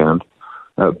Space Command,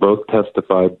 both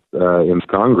testified in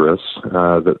Congress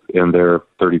that in their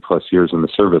 30-plus years in the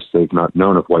service, they've not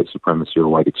known of white supremacy or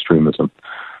white extremism.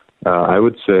 I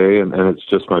would say, and it's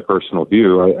just my personal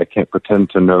view, I can't pretend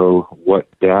to know what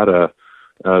data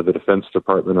the Defense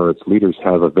Department or its leaders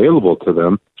have available to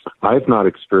them. I've not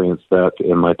experienced that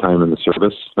in my time in the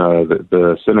service.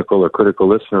 The cynical or critical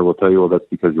listener will tell you, well, that's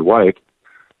because you're white.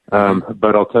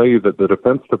 But I'll tell you that the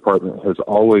Defense Department has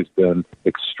always been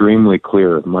extremely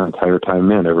clear my entire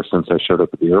time in, ever since I showed up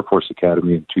at the Air Force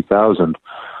Academy in 2000,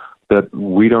 that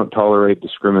we don't tolerate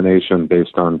discrimination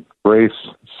based on race,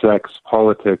 sex,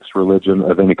 politics, religion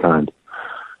of any kind.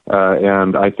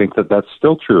 And I think that that's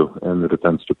still true in the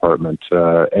Defense Department.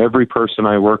 Every person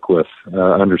I work with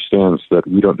understands that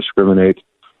we don't discriminate.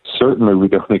 Certainly we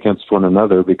don't against one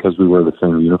another because we wear the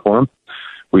same uniform.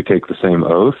 We take the same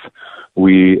oath.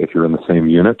 We, if you're in the same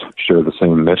unit, share the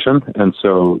same mission. And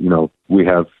so, we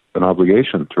have an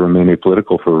obligation to remain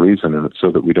apolitical for a reason, and it's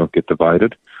so that we don't get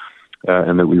divided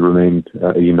and that we remain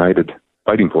a united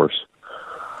fighting force.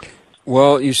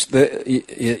 Well,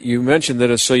 you mentioned that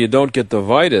it's so you don't get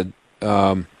divided.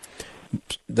 Does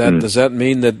that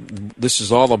mean that this is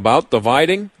all about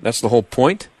dividing? That's the whole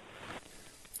point?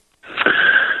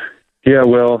 Yeah,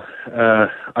 well,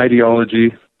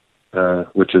 ideology,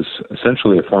 which is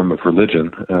essentially a form of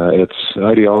religion, its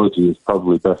ideology is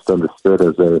probably best understood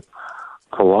as a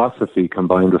philosophy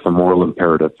combined with a moral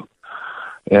imperative.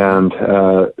 And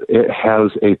it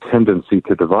has a tendency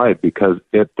to divide because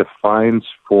it defines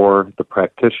for the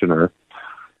practitioner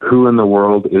who in the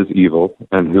world is evil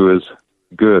and who is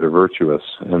good or virtuous.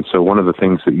 And so one of the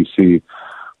things that you see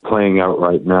playing out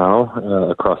right now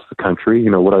across the country,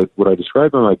 what I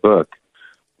describe in my book,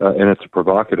 and it's a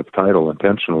provocative title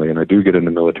intentionally, and I do get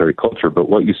into military culture, but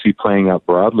what you see playing out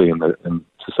broadly in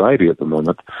society at the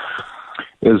moment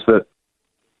is that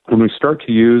when we start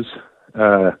to use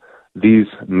these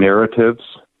narratives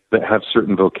that have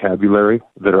certain vocabulary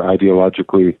that are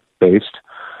ideologically based,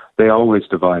 they always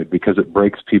divide because it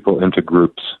breaks people into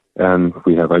groups, and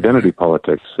we have identity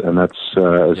politics, and that's,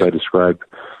 as I describe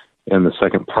in the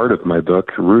second part of my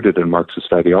book, rooted in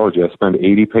Marxist ideology. I spend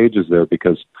 80 pages there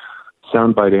because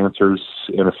soundbite answers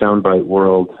in a soundbite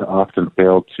world often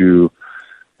fail to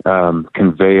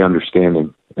convey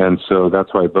understanding, and so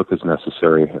that's why a book is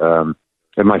necessary.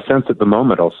 And my sense at the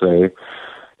moment, I'll say,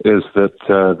 is that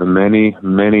the many,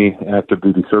 many active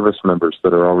duty service members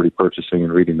that are already purchasing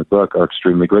and reading the book are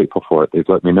extremely grateful for it. They've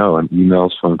let me know on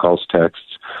emails, phone calls,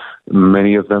 texts.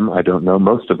 Many of them I don't know.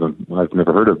 Most of them I've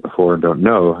never heard of before and don't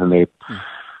know. And they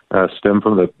stem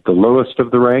from the lowest of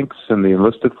the ranks in the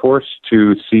enlisted force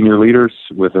to senior leaders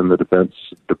within the Defense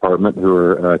Department who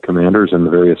are commanders in the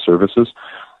various services.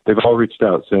 They've all reached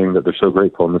out saying that they're so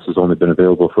grateful, and this has only been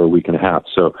available for a week and a half.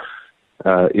 So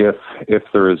if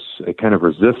there is a kind of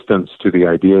resistance to the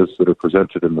ideas that are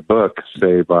presented in the book,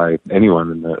 say by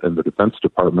anyone in the Defense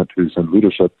Department who's in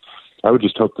leadership, I would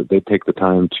just hope that they take the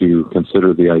time to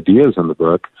consider the ideas in the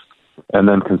book and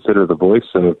then consider the voice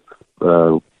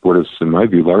of what is, in my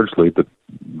view, largely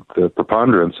the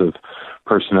preponderance of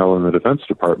personnel in the Defense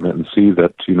Department, and see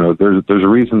that there's a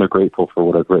reason they're grateful for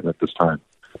what I've written at this time.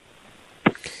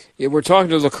 Yeah, we're talking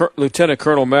to Lieutenant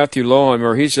Colonel Matthew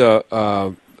Loheimer. He's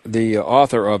the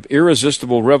author of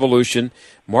Irresistible Revolution,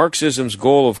 Marxism's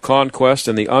Goal of Conquest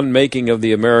and the Unmaking of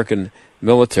the American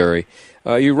Military.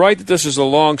 You write that this is a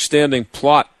long-standing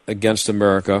plot against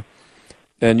America,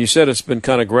 and you said it's been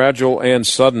kind of gradual and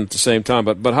sudden at the same time.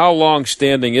 But how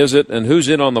long-standing is it, and who's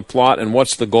in on the plot, and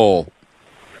what's the goal?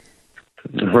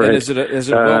 Right. And is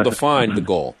it well-defined, the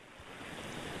goal?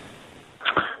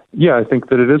 Yeah, I think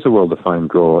that it is a well-defined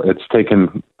goal. It's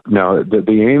taken... Now,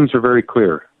 the aims are very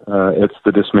clear. It's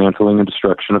the dismantling and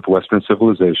destruction of Western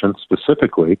civilization,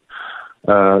 specifically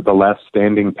the last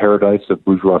standing paradise of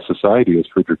bourgeois society, as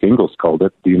Friedrich Engels called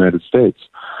it, the United States.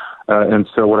 And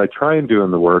so what I try and do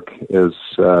in the work is,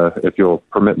 if you'll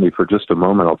permit me for just a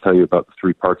moment, I'll tell you about the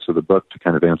three parts of the book to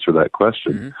kind of answer that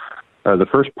question. Mm-hmm. The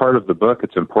first part of the book,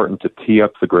 it's important to tee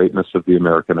up the greatness of the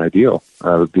American ideal.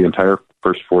 The entire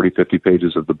first 40, 50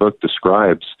 pages of the book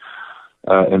describes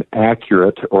an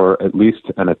accurate, or at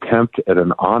least an attempt at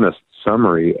an honest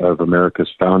summary of America's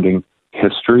founding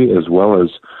history, as well as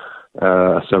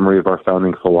a summary of our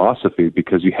founding philosophy,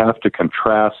 because you have to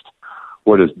contrast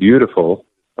what is beautiful,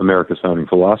 America's founding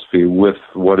philosophy, with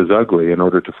what is ugly in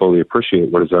order to fully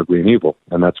appreciate what is ugly and evil,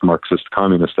 and that's Marxist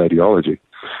communist ideology.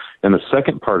 In the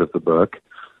second part of the book,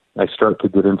 I start to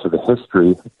get into the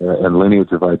history and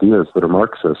lineage of ideas that are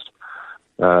Marxist.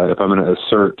 If I'm going to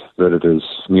assert that it is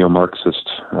neo-Marxist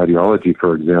ideology,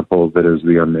 for example, that is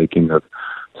the unmaking of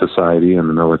society and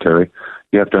the military,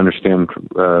 you have to understand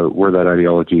where that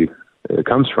ideology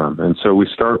comes from. And so we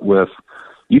start with,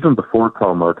 even before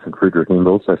Karl Marx and Friedrich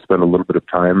Engels, I spent a little bit of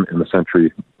time in the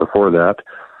century before that,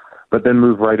 but then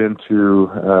move right into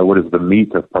what is the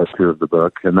meat of part 2 of the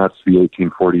book, and that's the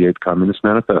 1848 Communist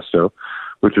Manifesto,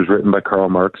 which was written by Karl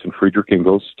Marx and Friedrich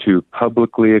Engels to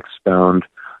publicly expound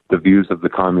the views of the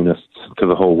communists to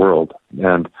the whole world.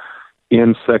 And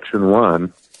in section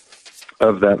 1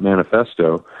 of that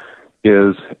manifesto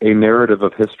is a narrative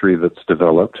of history that's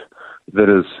developed that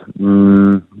is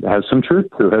has some truth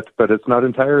to it, but it's not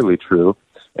entirely true.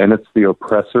 And it's the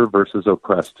oppressor versus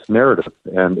oppressed narrative.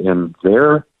 And in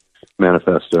their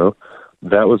manifesto,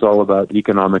 that was all about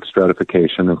economic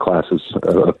stratification and classes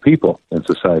of people in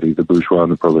society, the bourgeois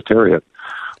and the proletariat.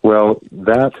 Well,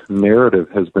 that narrative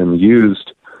has been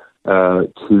used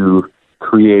to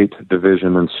create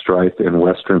division and strife in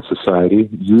Western society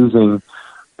using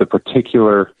the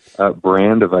particular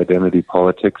brand of identity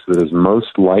politics that is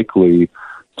most likely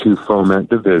to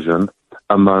foment division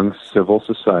among civil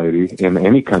society in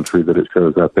any country that it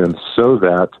shows up in, so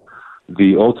that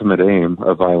the ultimate aim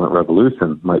of violent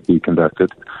revolution might be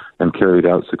conducted and carried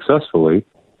out successfully,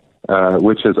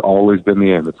 which has always been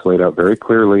the aim. It's laid out very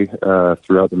clearly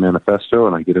throughout the manifesto,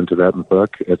 and I get into that in the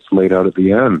book. It's laid out at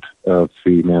the end of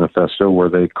the manifesto, where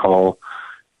they call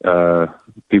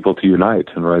people to unite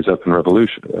and rise up in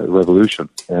revolution.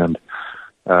 And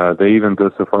they even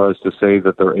go so far as to say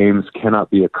that their aims cannot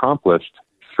be accomplished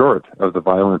short of the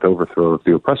violent overthrow of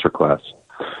the oppressor class.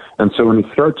 And so when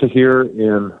you start to hear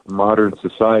in modern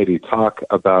society talk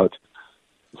about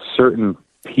certain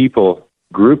people,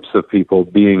 groups of people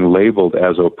being labeled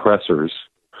as oppressors,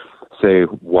 say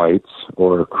whites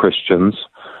or Christians,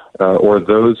 or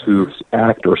those who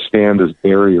act or stand as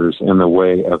barriers in the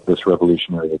way of this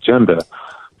revolutionary agenda,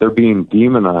 they're being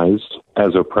demonized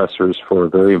as oppressors for a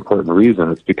very important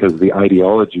reason. It's because the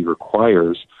ideology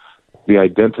requires the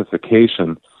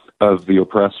identification of the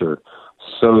oppressor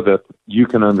so that you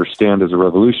can understand as a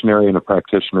revolutionary and a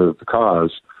practitioner of the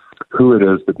cause who it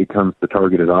is that becomes the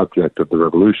targeted object of the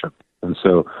revolution. And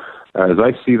so as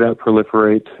I see that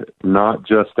proliferate, not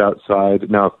just outside.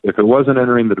 Now, if it wasn't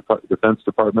entering the Defense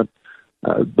Department,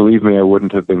 believe me, I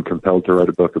wouldn't have been compelled to write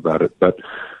a book about it. But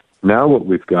now what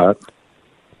we've got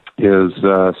is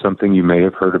something you may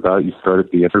have heard about. You started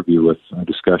the interview with a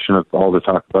discussion of all the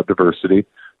talk about diversity.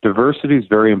 Diversity is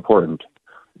very important,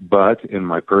 but in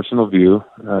my personal view,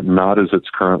 not as it's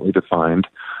currently defined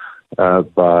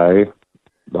by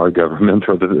our government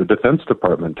or the Defense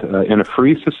Department. In a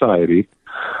free society,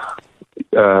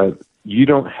 you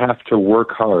don't have to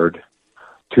work hard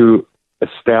to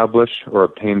establish or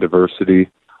obtain diversity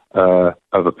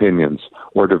of opinions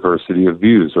or diversity of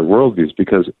views or worldviews,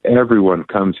 because everyone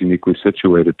comes uniquely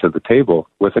situated to the table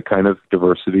with a kind of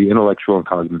diversity, intellectual and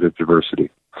cognitive diversity.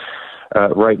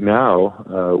 Right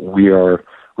now, we are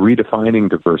redefining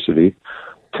diversity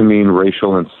to mean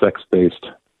racial and sex-based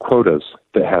quotas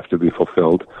that have to be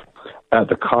fulfilled at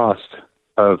the cost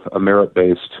of a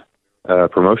merit-based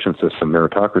promotion system,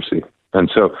 meritocracy. And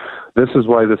so this is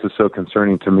why this is so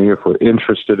concerning to me. If we're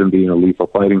interested in being a lethal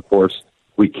fighting force,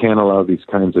 we can't allow these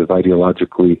kinds of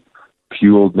ideologically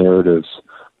fueled narratives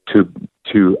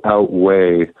to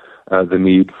outweigh the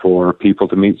need for people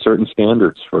to meet certain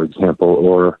standards, for example,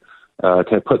 or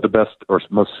to put the best or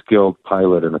most skilled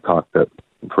pilot in a cockpit,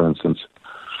 for instance.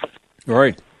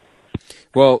 Right.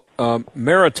 Well,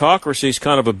 meritocracy is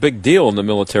kind of a big deal in the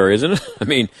military, isn't it? I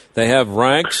mean, they have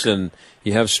ranks and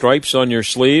you have stripes on your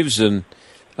sleeves, and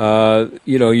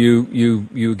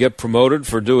you get promoted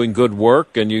for doing good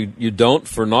work, and you don't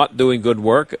for not doing good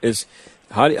work.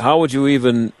 How could you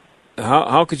even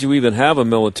have a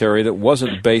military that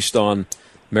wasn't based on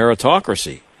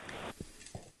meritocracy?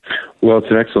 Well,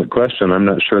 it's an excellent question. I'm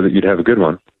not sure that you'd have a good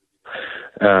one.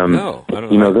 No, I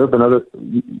don't know. There have been other.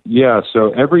 Yeah,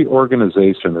 so every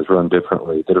organization is run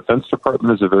differently. The Defense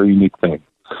Department is a very unique thing.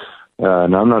 Now,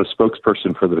 I'm not a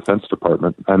spokesperson for the Defense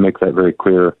Department. I make that very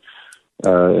clear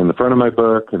in the front of my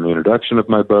book, in the introduction of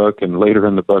my book, and later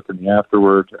in the book and the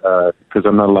afterward, because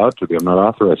I'm not allowed to be. I'm not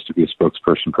authorized to be a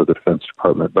spokesperson for the Defense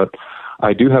Department. But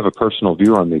I do have a personal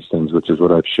view on these things, which is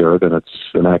what I've shared, and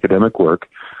it's an academic work.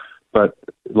 But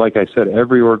like I said,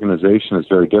 every organization is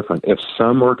very different. If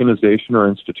some organization or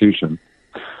institution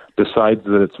decides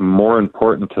that it's more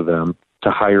important to them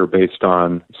to hire based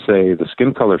on, say, the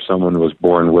skin color someone was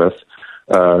born with,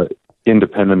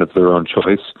 independent of their own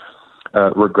choice,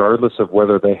 regardless of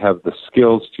whether they have the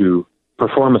skills to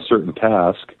perform a certain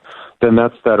task, then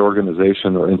that's that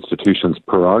organization or institution's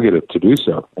prerogative to do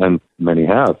so, and many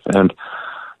have. And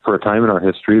for a time in our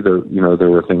history, there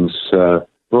were things.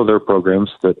 There are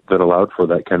programs that allowed for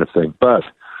that kind of thing. But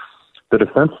the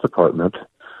Defense Department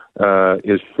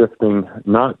is shifting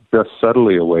not just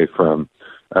subtly away from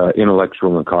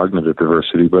intellectual and cognitive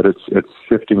diversity, but it's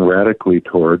shifting radically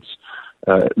towards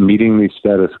meeting these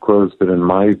status quos that, in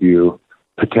my view,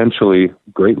 potentially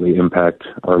greatly impact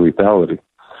our lethality.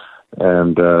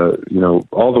 And,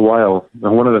 all the while,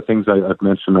 one of the things I've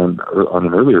mentioned on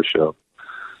an earlier show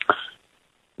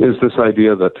is this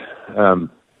idea that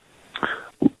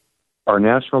our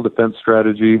national defense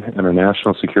strategy and our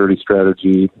national security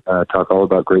strategy talk all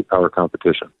about great power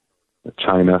competition.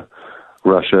 China,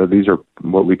 Russia, these are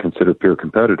what we consider peer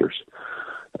competitors.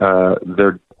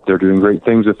 They're doing great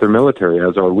things with their military,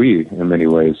 as are we in many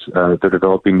ways. They're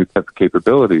developing new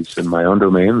capabilities. In my own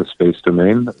domain, the space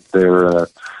domain, they're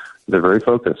very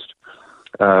focused.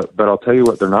 But I'll tell you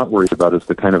what they're not worried about is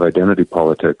the kind of identity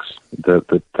politics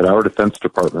that our Defense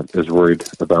Department is worried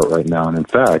about right now. And in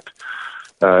fact,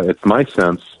 it's my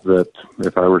sense that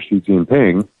if I were Xi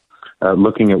Jinping,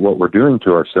 looking at what we're doing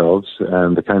to ourselves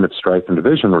and the kind of strife and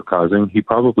division we're causing, he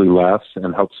probably laughs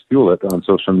and helps fuel it on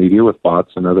social media with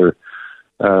bots and other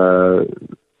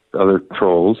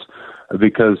trolls,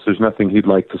 because there's nothing he'd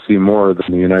like to see more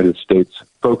than the United States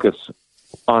focus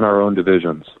on our own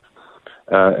divisions.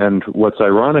 And what's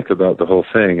ironic about the whole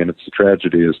thing, and it's a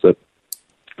tragedy, is that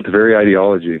the very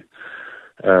ideology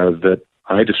that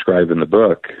I describe in the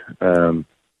book,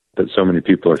 that so many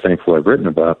people are thankful I've written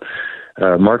about,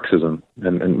 Marxism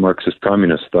and Marxist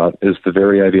communist thought, is the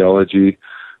very ideology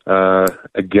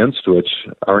against which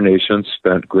our nation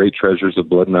spent great treasures of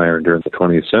blood and iron during the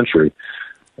 20th century.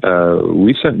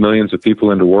 We sent millions of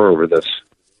people into war over this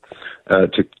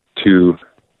to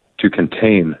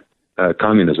contain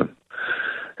communism.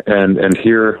 And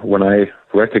here, when I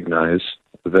recognize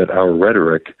that our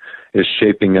rhetoric is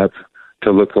shaping up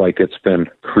to look like it's been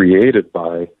created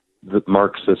by the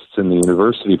Marxists in the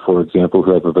university, for example,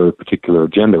 who have a very particular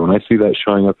agenda, when I see that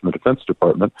showing up in the Defense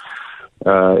Department,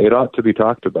 it ought to be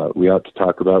talked about. We ought to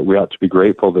talk about. We ought to be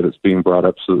grateful that it's being brought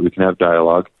up so that we can have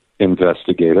dialogue,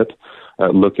 investigate it,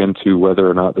 look into whether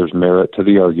or not there's merit to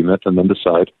the argument, and then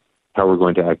decide how we're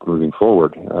going to act moving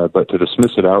forward. But to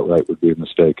dismiss it outright would be a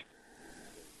mistake.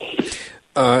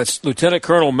 It's Lieutenant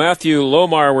Colonel Matthew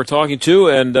Lohmeyer we're talking to,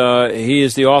 and he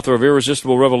is the author of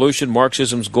Irresistible Revolution,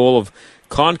 Marxism's Goal of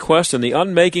Conquest and the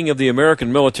Unmaking of the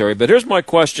American Military. But here's my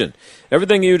question.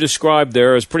 Everything you described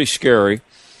there is pretty scary.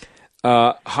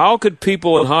 How could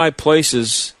people in high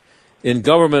places in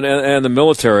government and the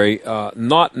military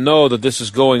not know that this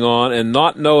is going on and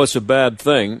not know it's a bad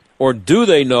thing? Or do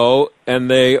they know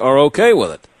and they are okay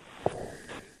with it?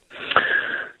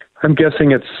 I'm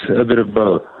guessing it's a bit of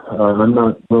both. I'm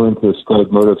not willing to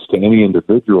ascribe motives to any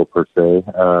individual per se,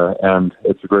 and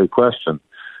it's a great question.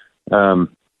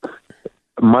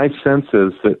 My sense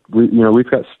is that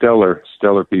we've got stellar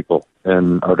people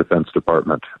in our Defense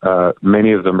Department.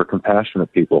 Many of them are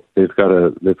compassionate people. They've got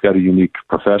a unique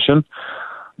profession,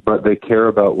 but they care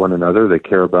about one another. They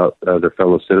care about their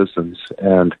fellow citizens.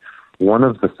 And one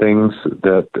of the things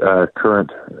that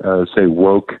current, say,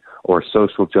 woke or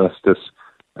social justice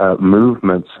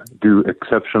movements do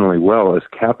exceptionally well is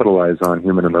capitalize on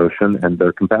human emotion and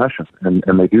their compassion.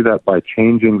 And they do that by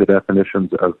changing the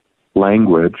definitions of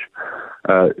language.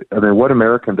 What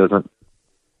American doesn't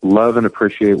love and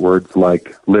appreciate words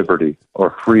like liberty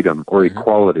or freedom or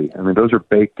equality? Those are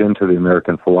baked into the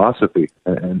American philosophy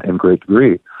in great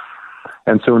degree.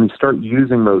 And so when you start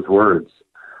using those words,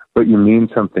 but you mean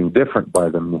something different by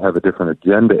them, you have a different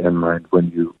agenda in mind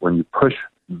when you push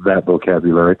that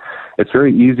vocabulary, it's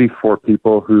very easy for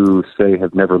people who, say,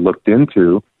 have never looked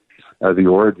into the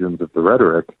origins of the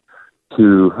rhetoric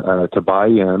to buy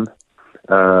in,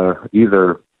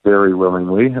 either very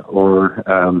willingly or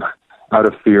out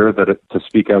of fear that to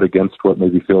speak out against what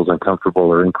maybe feels uncomfortable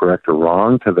or incorrect or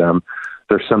wrong to them,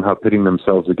 they're somehow pitting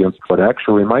themselves against what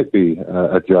actually might be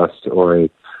a just or a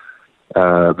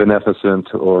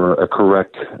beneficent or a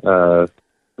correctly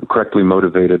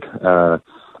motivated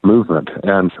movement.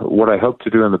 And what I hope to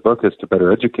do in the book is to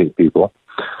better educate people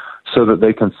so that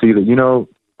they can see that,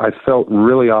 I felt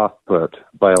really off-put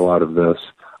by a lot of this.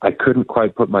 I couldn't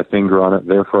quite put my finger on it.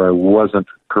 Therefore, I wasn't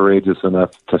courageous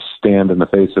enough to stand in the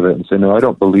face of it and say, no, I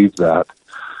don't believe that.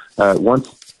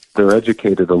 Once they're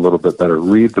educated a little bit better,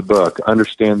 read the book,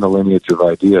 understand the lineage of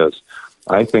ideas,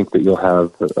 I think that you'll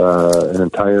have an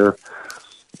entire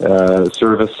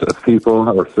service of people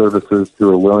or services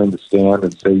who are willing to stand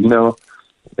and say,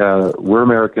 we're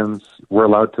Americans. We're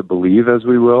allowed to believe as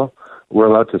we will. We're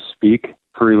allowed to speak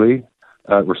freely,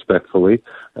 respectfully,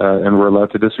 and we're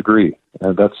allowed to disagree.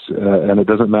 And it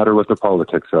doesn't matter what the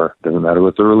politics are. It doesn't matter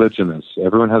what the religion is.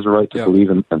 Everyone has a right to believe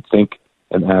and think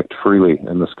and act freely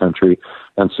in this country.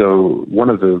 And so one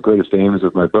of the greatest aims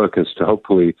of my book is to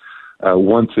hopefully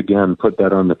once again put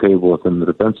that on the table within the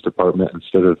Defense Department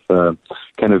instead of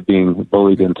kind of being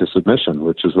bullied into submission,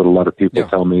 which is what a lot of people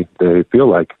tell me they feel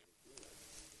like.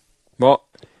 Well,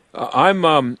 I'm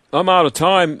out of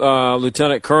time,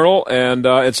 Lieutenant Colonel, and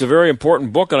it's a very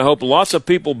important book, and I hope lots of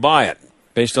people buy it,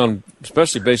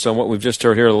 especially based on what we've just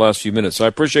heard here in the last few minutes. So I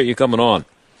appreciate you coming on.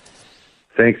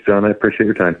 Thanks, John. I appreciate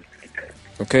your time.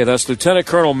 Okay, that's Lieutenant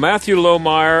Colonel Matthew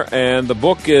Lohmeyer, and the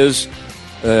book is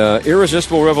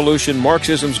Irresistible Revolution,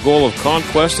 Marxism's Goal of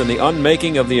Conquest and the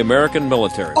Unmaking of the American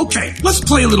Military. Okay, let's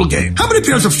play a little game. How many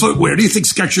pairs of footwear do you think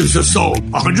Skechers has sold?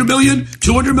 100 million?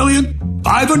 200 million?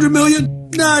 500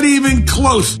 million? Not even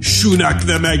close. Shunak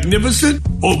the Magnificent?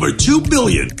 Over 2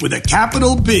 billion with a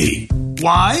capital B.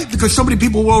 Why? Because so many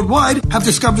people worldwide have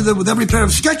discovered that with every pair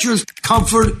of Skechers,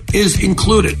 comfort is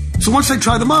included. So once they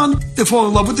try them on, they fall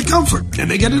in love with the comfort. Then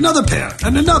they get another pair,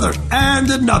 and another, and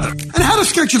another. And how do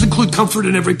Skechers include comfort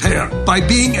in every pair? By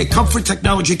being a comfort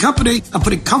technology company and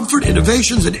putting comfort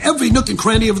innovations in every nook and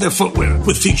cranny of their footwear.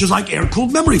 With features like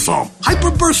air-cooled memory foam,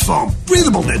 hyper-burst foam,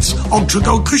 breathable knits,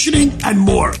 ultra-go cushioning, and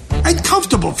more. And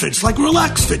comfortable fits like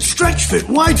relax fit, stretch fit,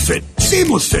 wide fit,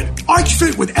 seamless fit, arch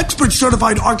fit with expert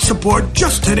certified arch support,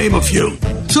 just to name a few.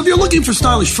 So if you're looking for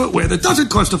stylish footwear that doesn't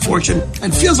cost a fortune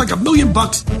and feels like $1 million,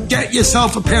 get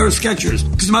yourself a pair of Skechers.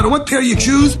 Because no matter what pair you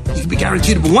choose, you can be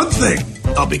guaranteed of one thing.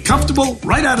 They'll be comfortable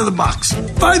right out of the box.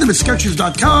 Find them at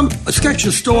Skechers.com, a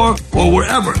Skechers store, or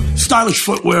wherever stylish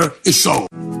footwear is sold.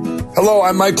 Hello,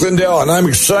 I'm Mike Lindell, and I'm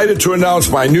excited to announce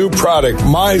my new product,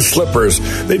 My Slippers.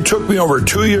 They took me over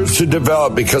 2 years to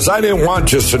develop because I didn't want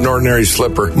just an ordinary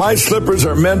slipper. My slippers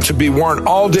are meant to be worn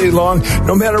all day long,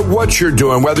 no matter what you're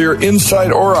doing, whether you're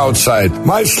inside or outside.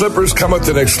 My slippers come with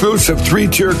an exclusive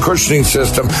 3-tier cushioning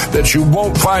system that you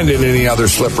won't find in any other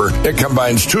slipper. It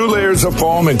combines 2 layers of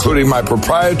foam, including my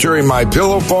proprietary My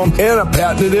Pillow foam and a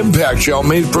patented impact gel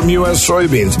made from U.S.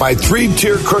 soybeans. My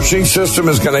 3-tier cushioning system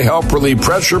is going to help relieve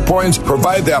pressure points,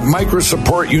 provide that micro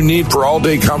support you need for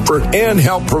all-day comfort, and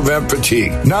help prevent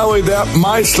fatigue. Not only that,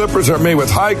 my slippers are made with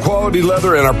high-quality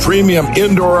leather and a premium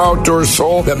indoor-outdoor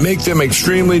sole that make them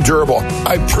extremely durable.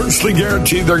 I personally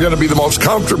guarantee they're going to be the most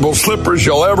comfortable slippers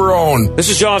you'll ever own. This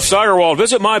is John Steigerwald.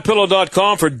 Visit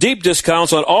MyPillow.com for deep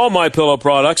discounts on all MyPillow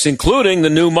products, including the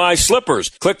new My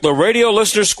Slippers. Click the radio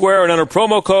listener square and enter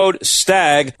promo code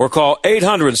STAG or call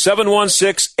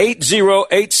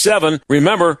 800-716-8087.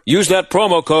 Remember, use that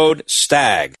promo code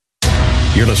STAG.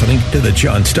 You're listening to the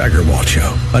John Steigerwald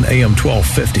Show on AM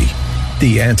 1250.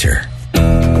 The Answer.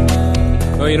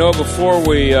 Well, you know, before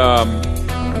we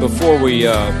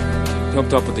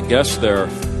hooked up with the guest there,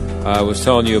 I was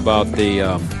telling you about the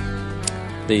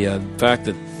fact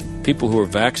that people who are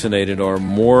vaccinated are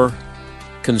more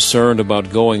concerned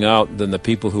about going out than the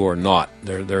people who are not.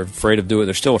 They're afraid of doing.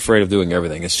 They're still afraid of doing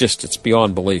everything. It's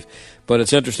beyond belief. But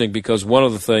it's interesting because one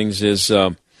of the things is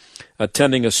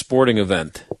attending a sporting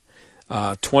event.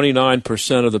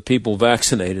 29% of the people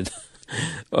vaccinated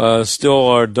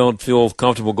still don't feel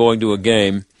comfortable going to a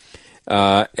game,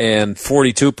 and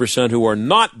 42% who are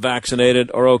not vaccinated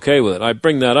are okay with it. I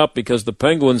bring that up because the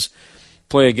Penguins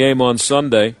play a game on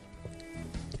Sunday,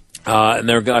 and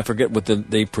I forget what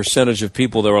the percentage of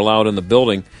people that are allowed in the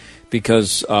building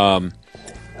because that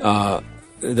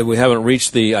we haven't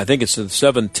reached I think it's the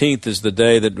 17th is the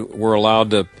day that we're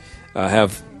allowed to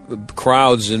have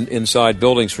crowds inside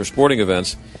buildings for sporting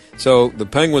events. So the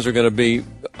Penguins are going to be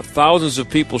thousands of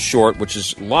people short, which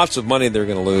is lots of money they're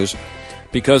going to lose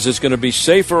because it's going to be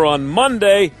safer on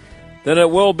Monday than it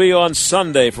will be on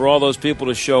Sunday for all those people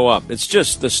to show up. It's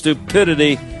just the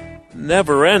stupidity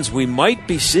never ends. We might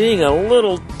be seeing a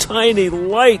little tiny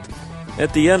light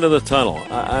at the end of the tunnel.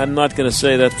 I'm not going to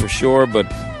say that for sure, but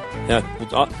yeah,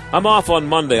 I'm off on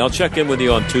Monday. I'll check in with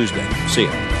you on Tuesday. See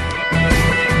you.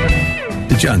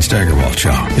 The John Steigerwald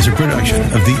Show is a production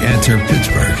of The Answer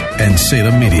Pittsburgh and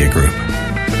Salem Media Group.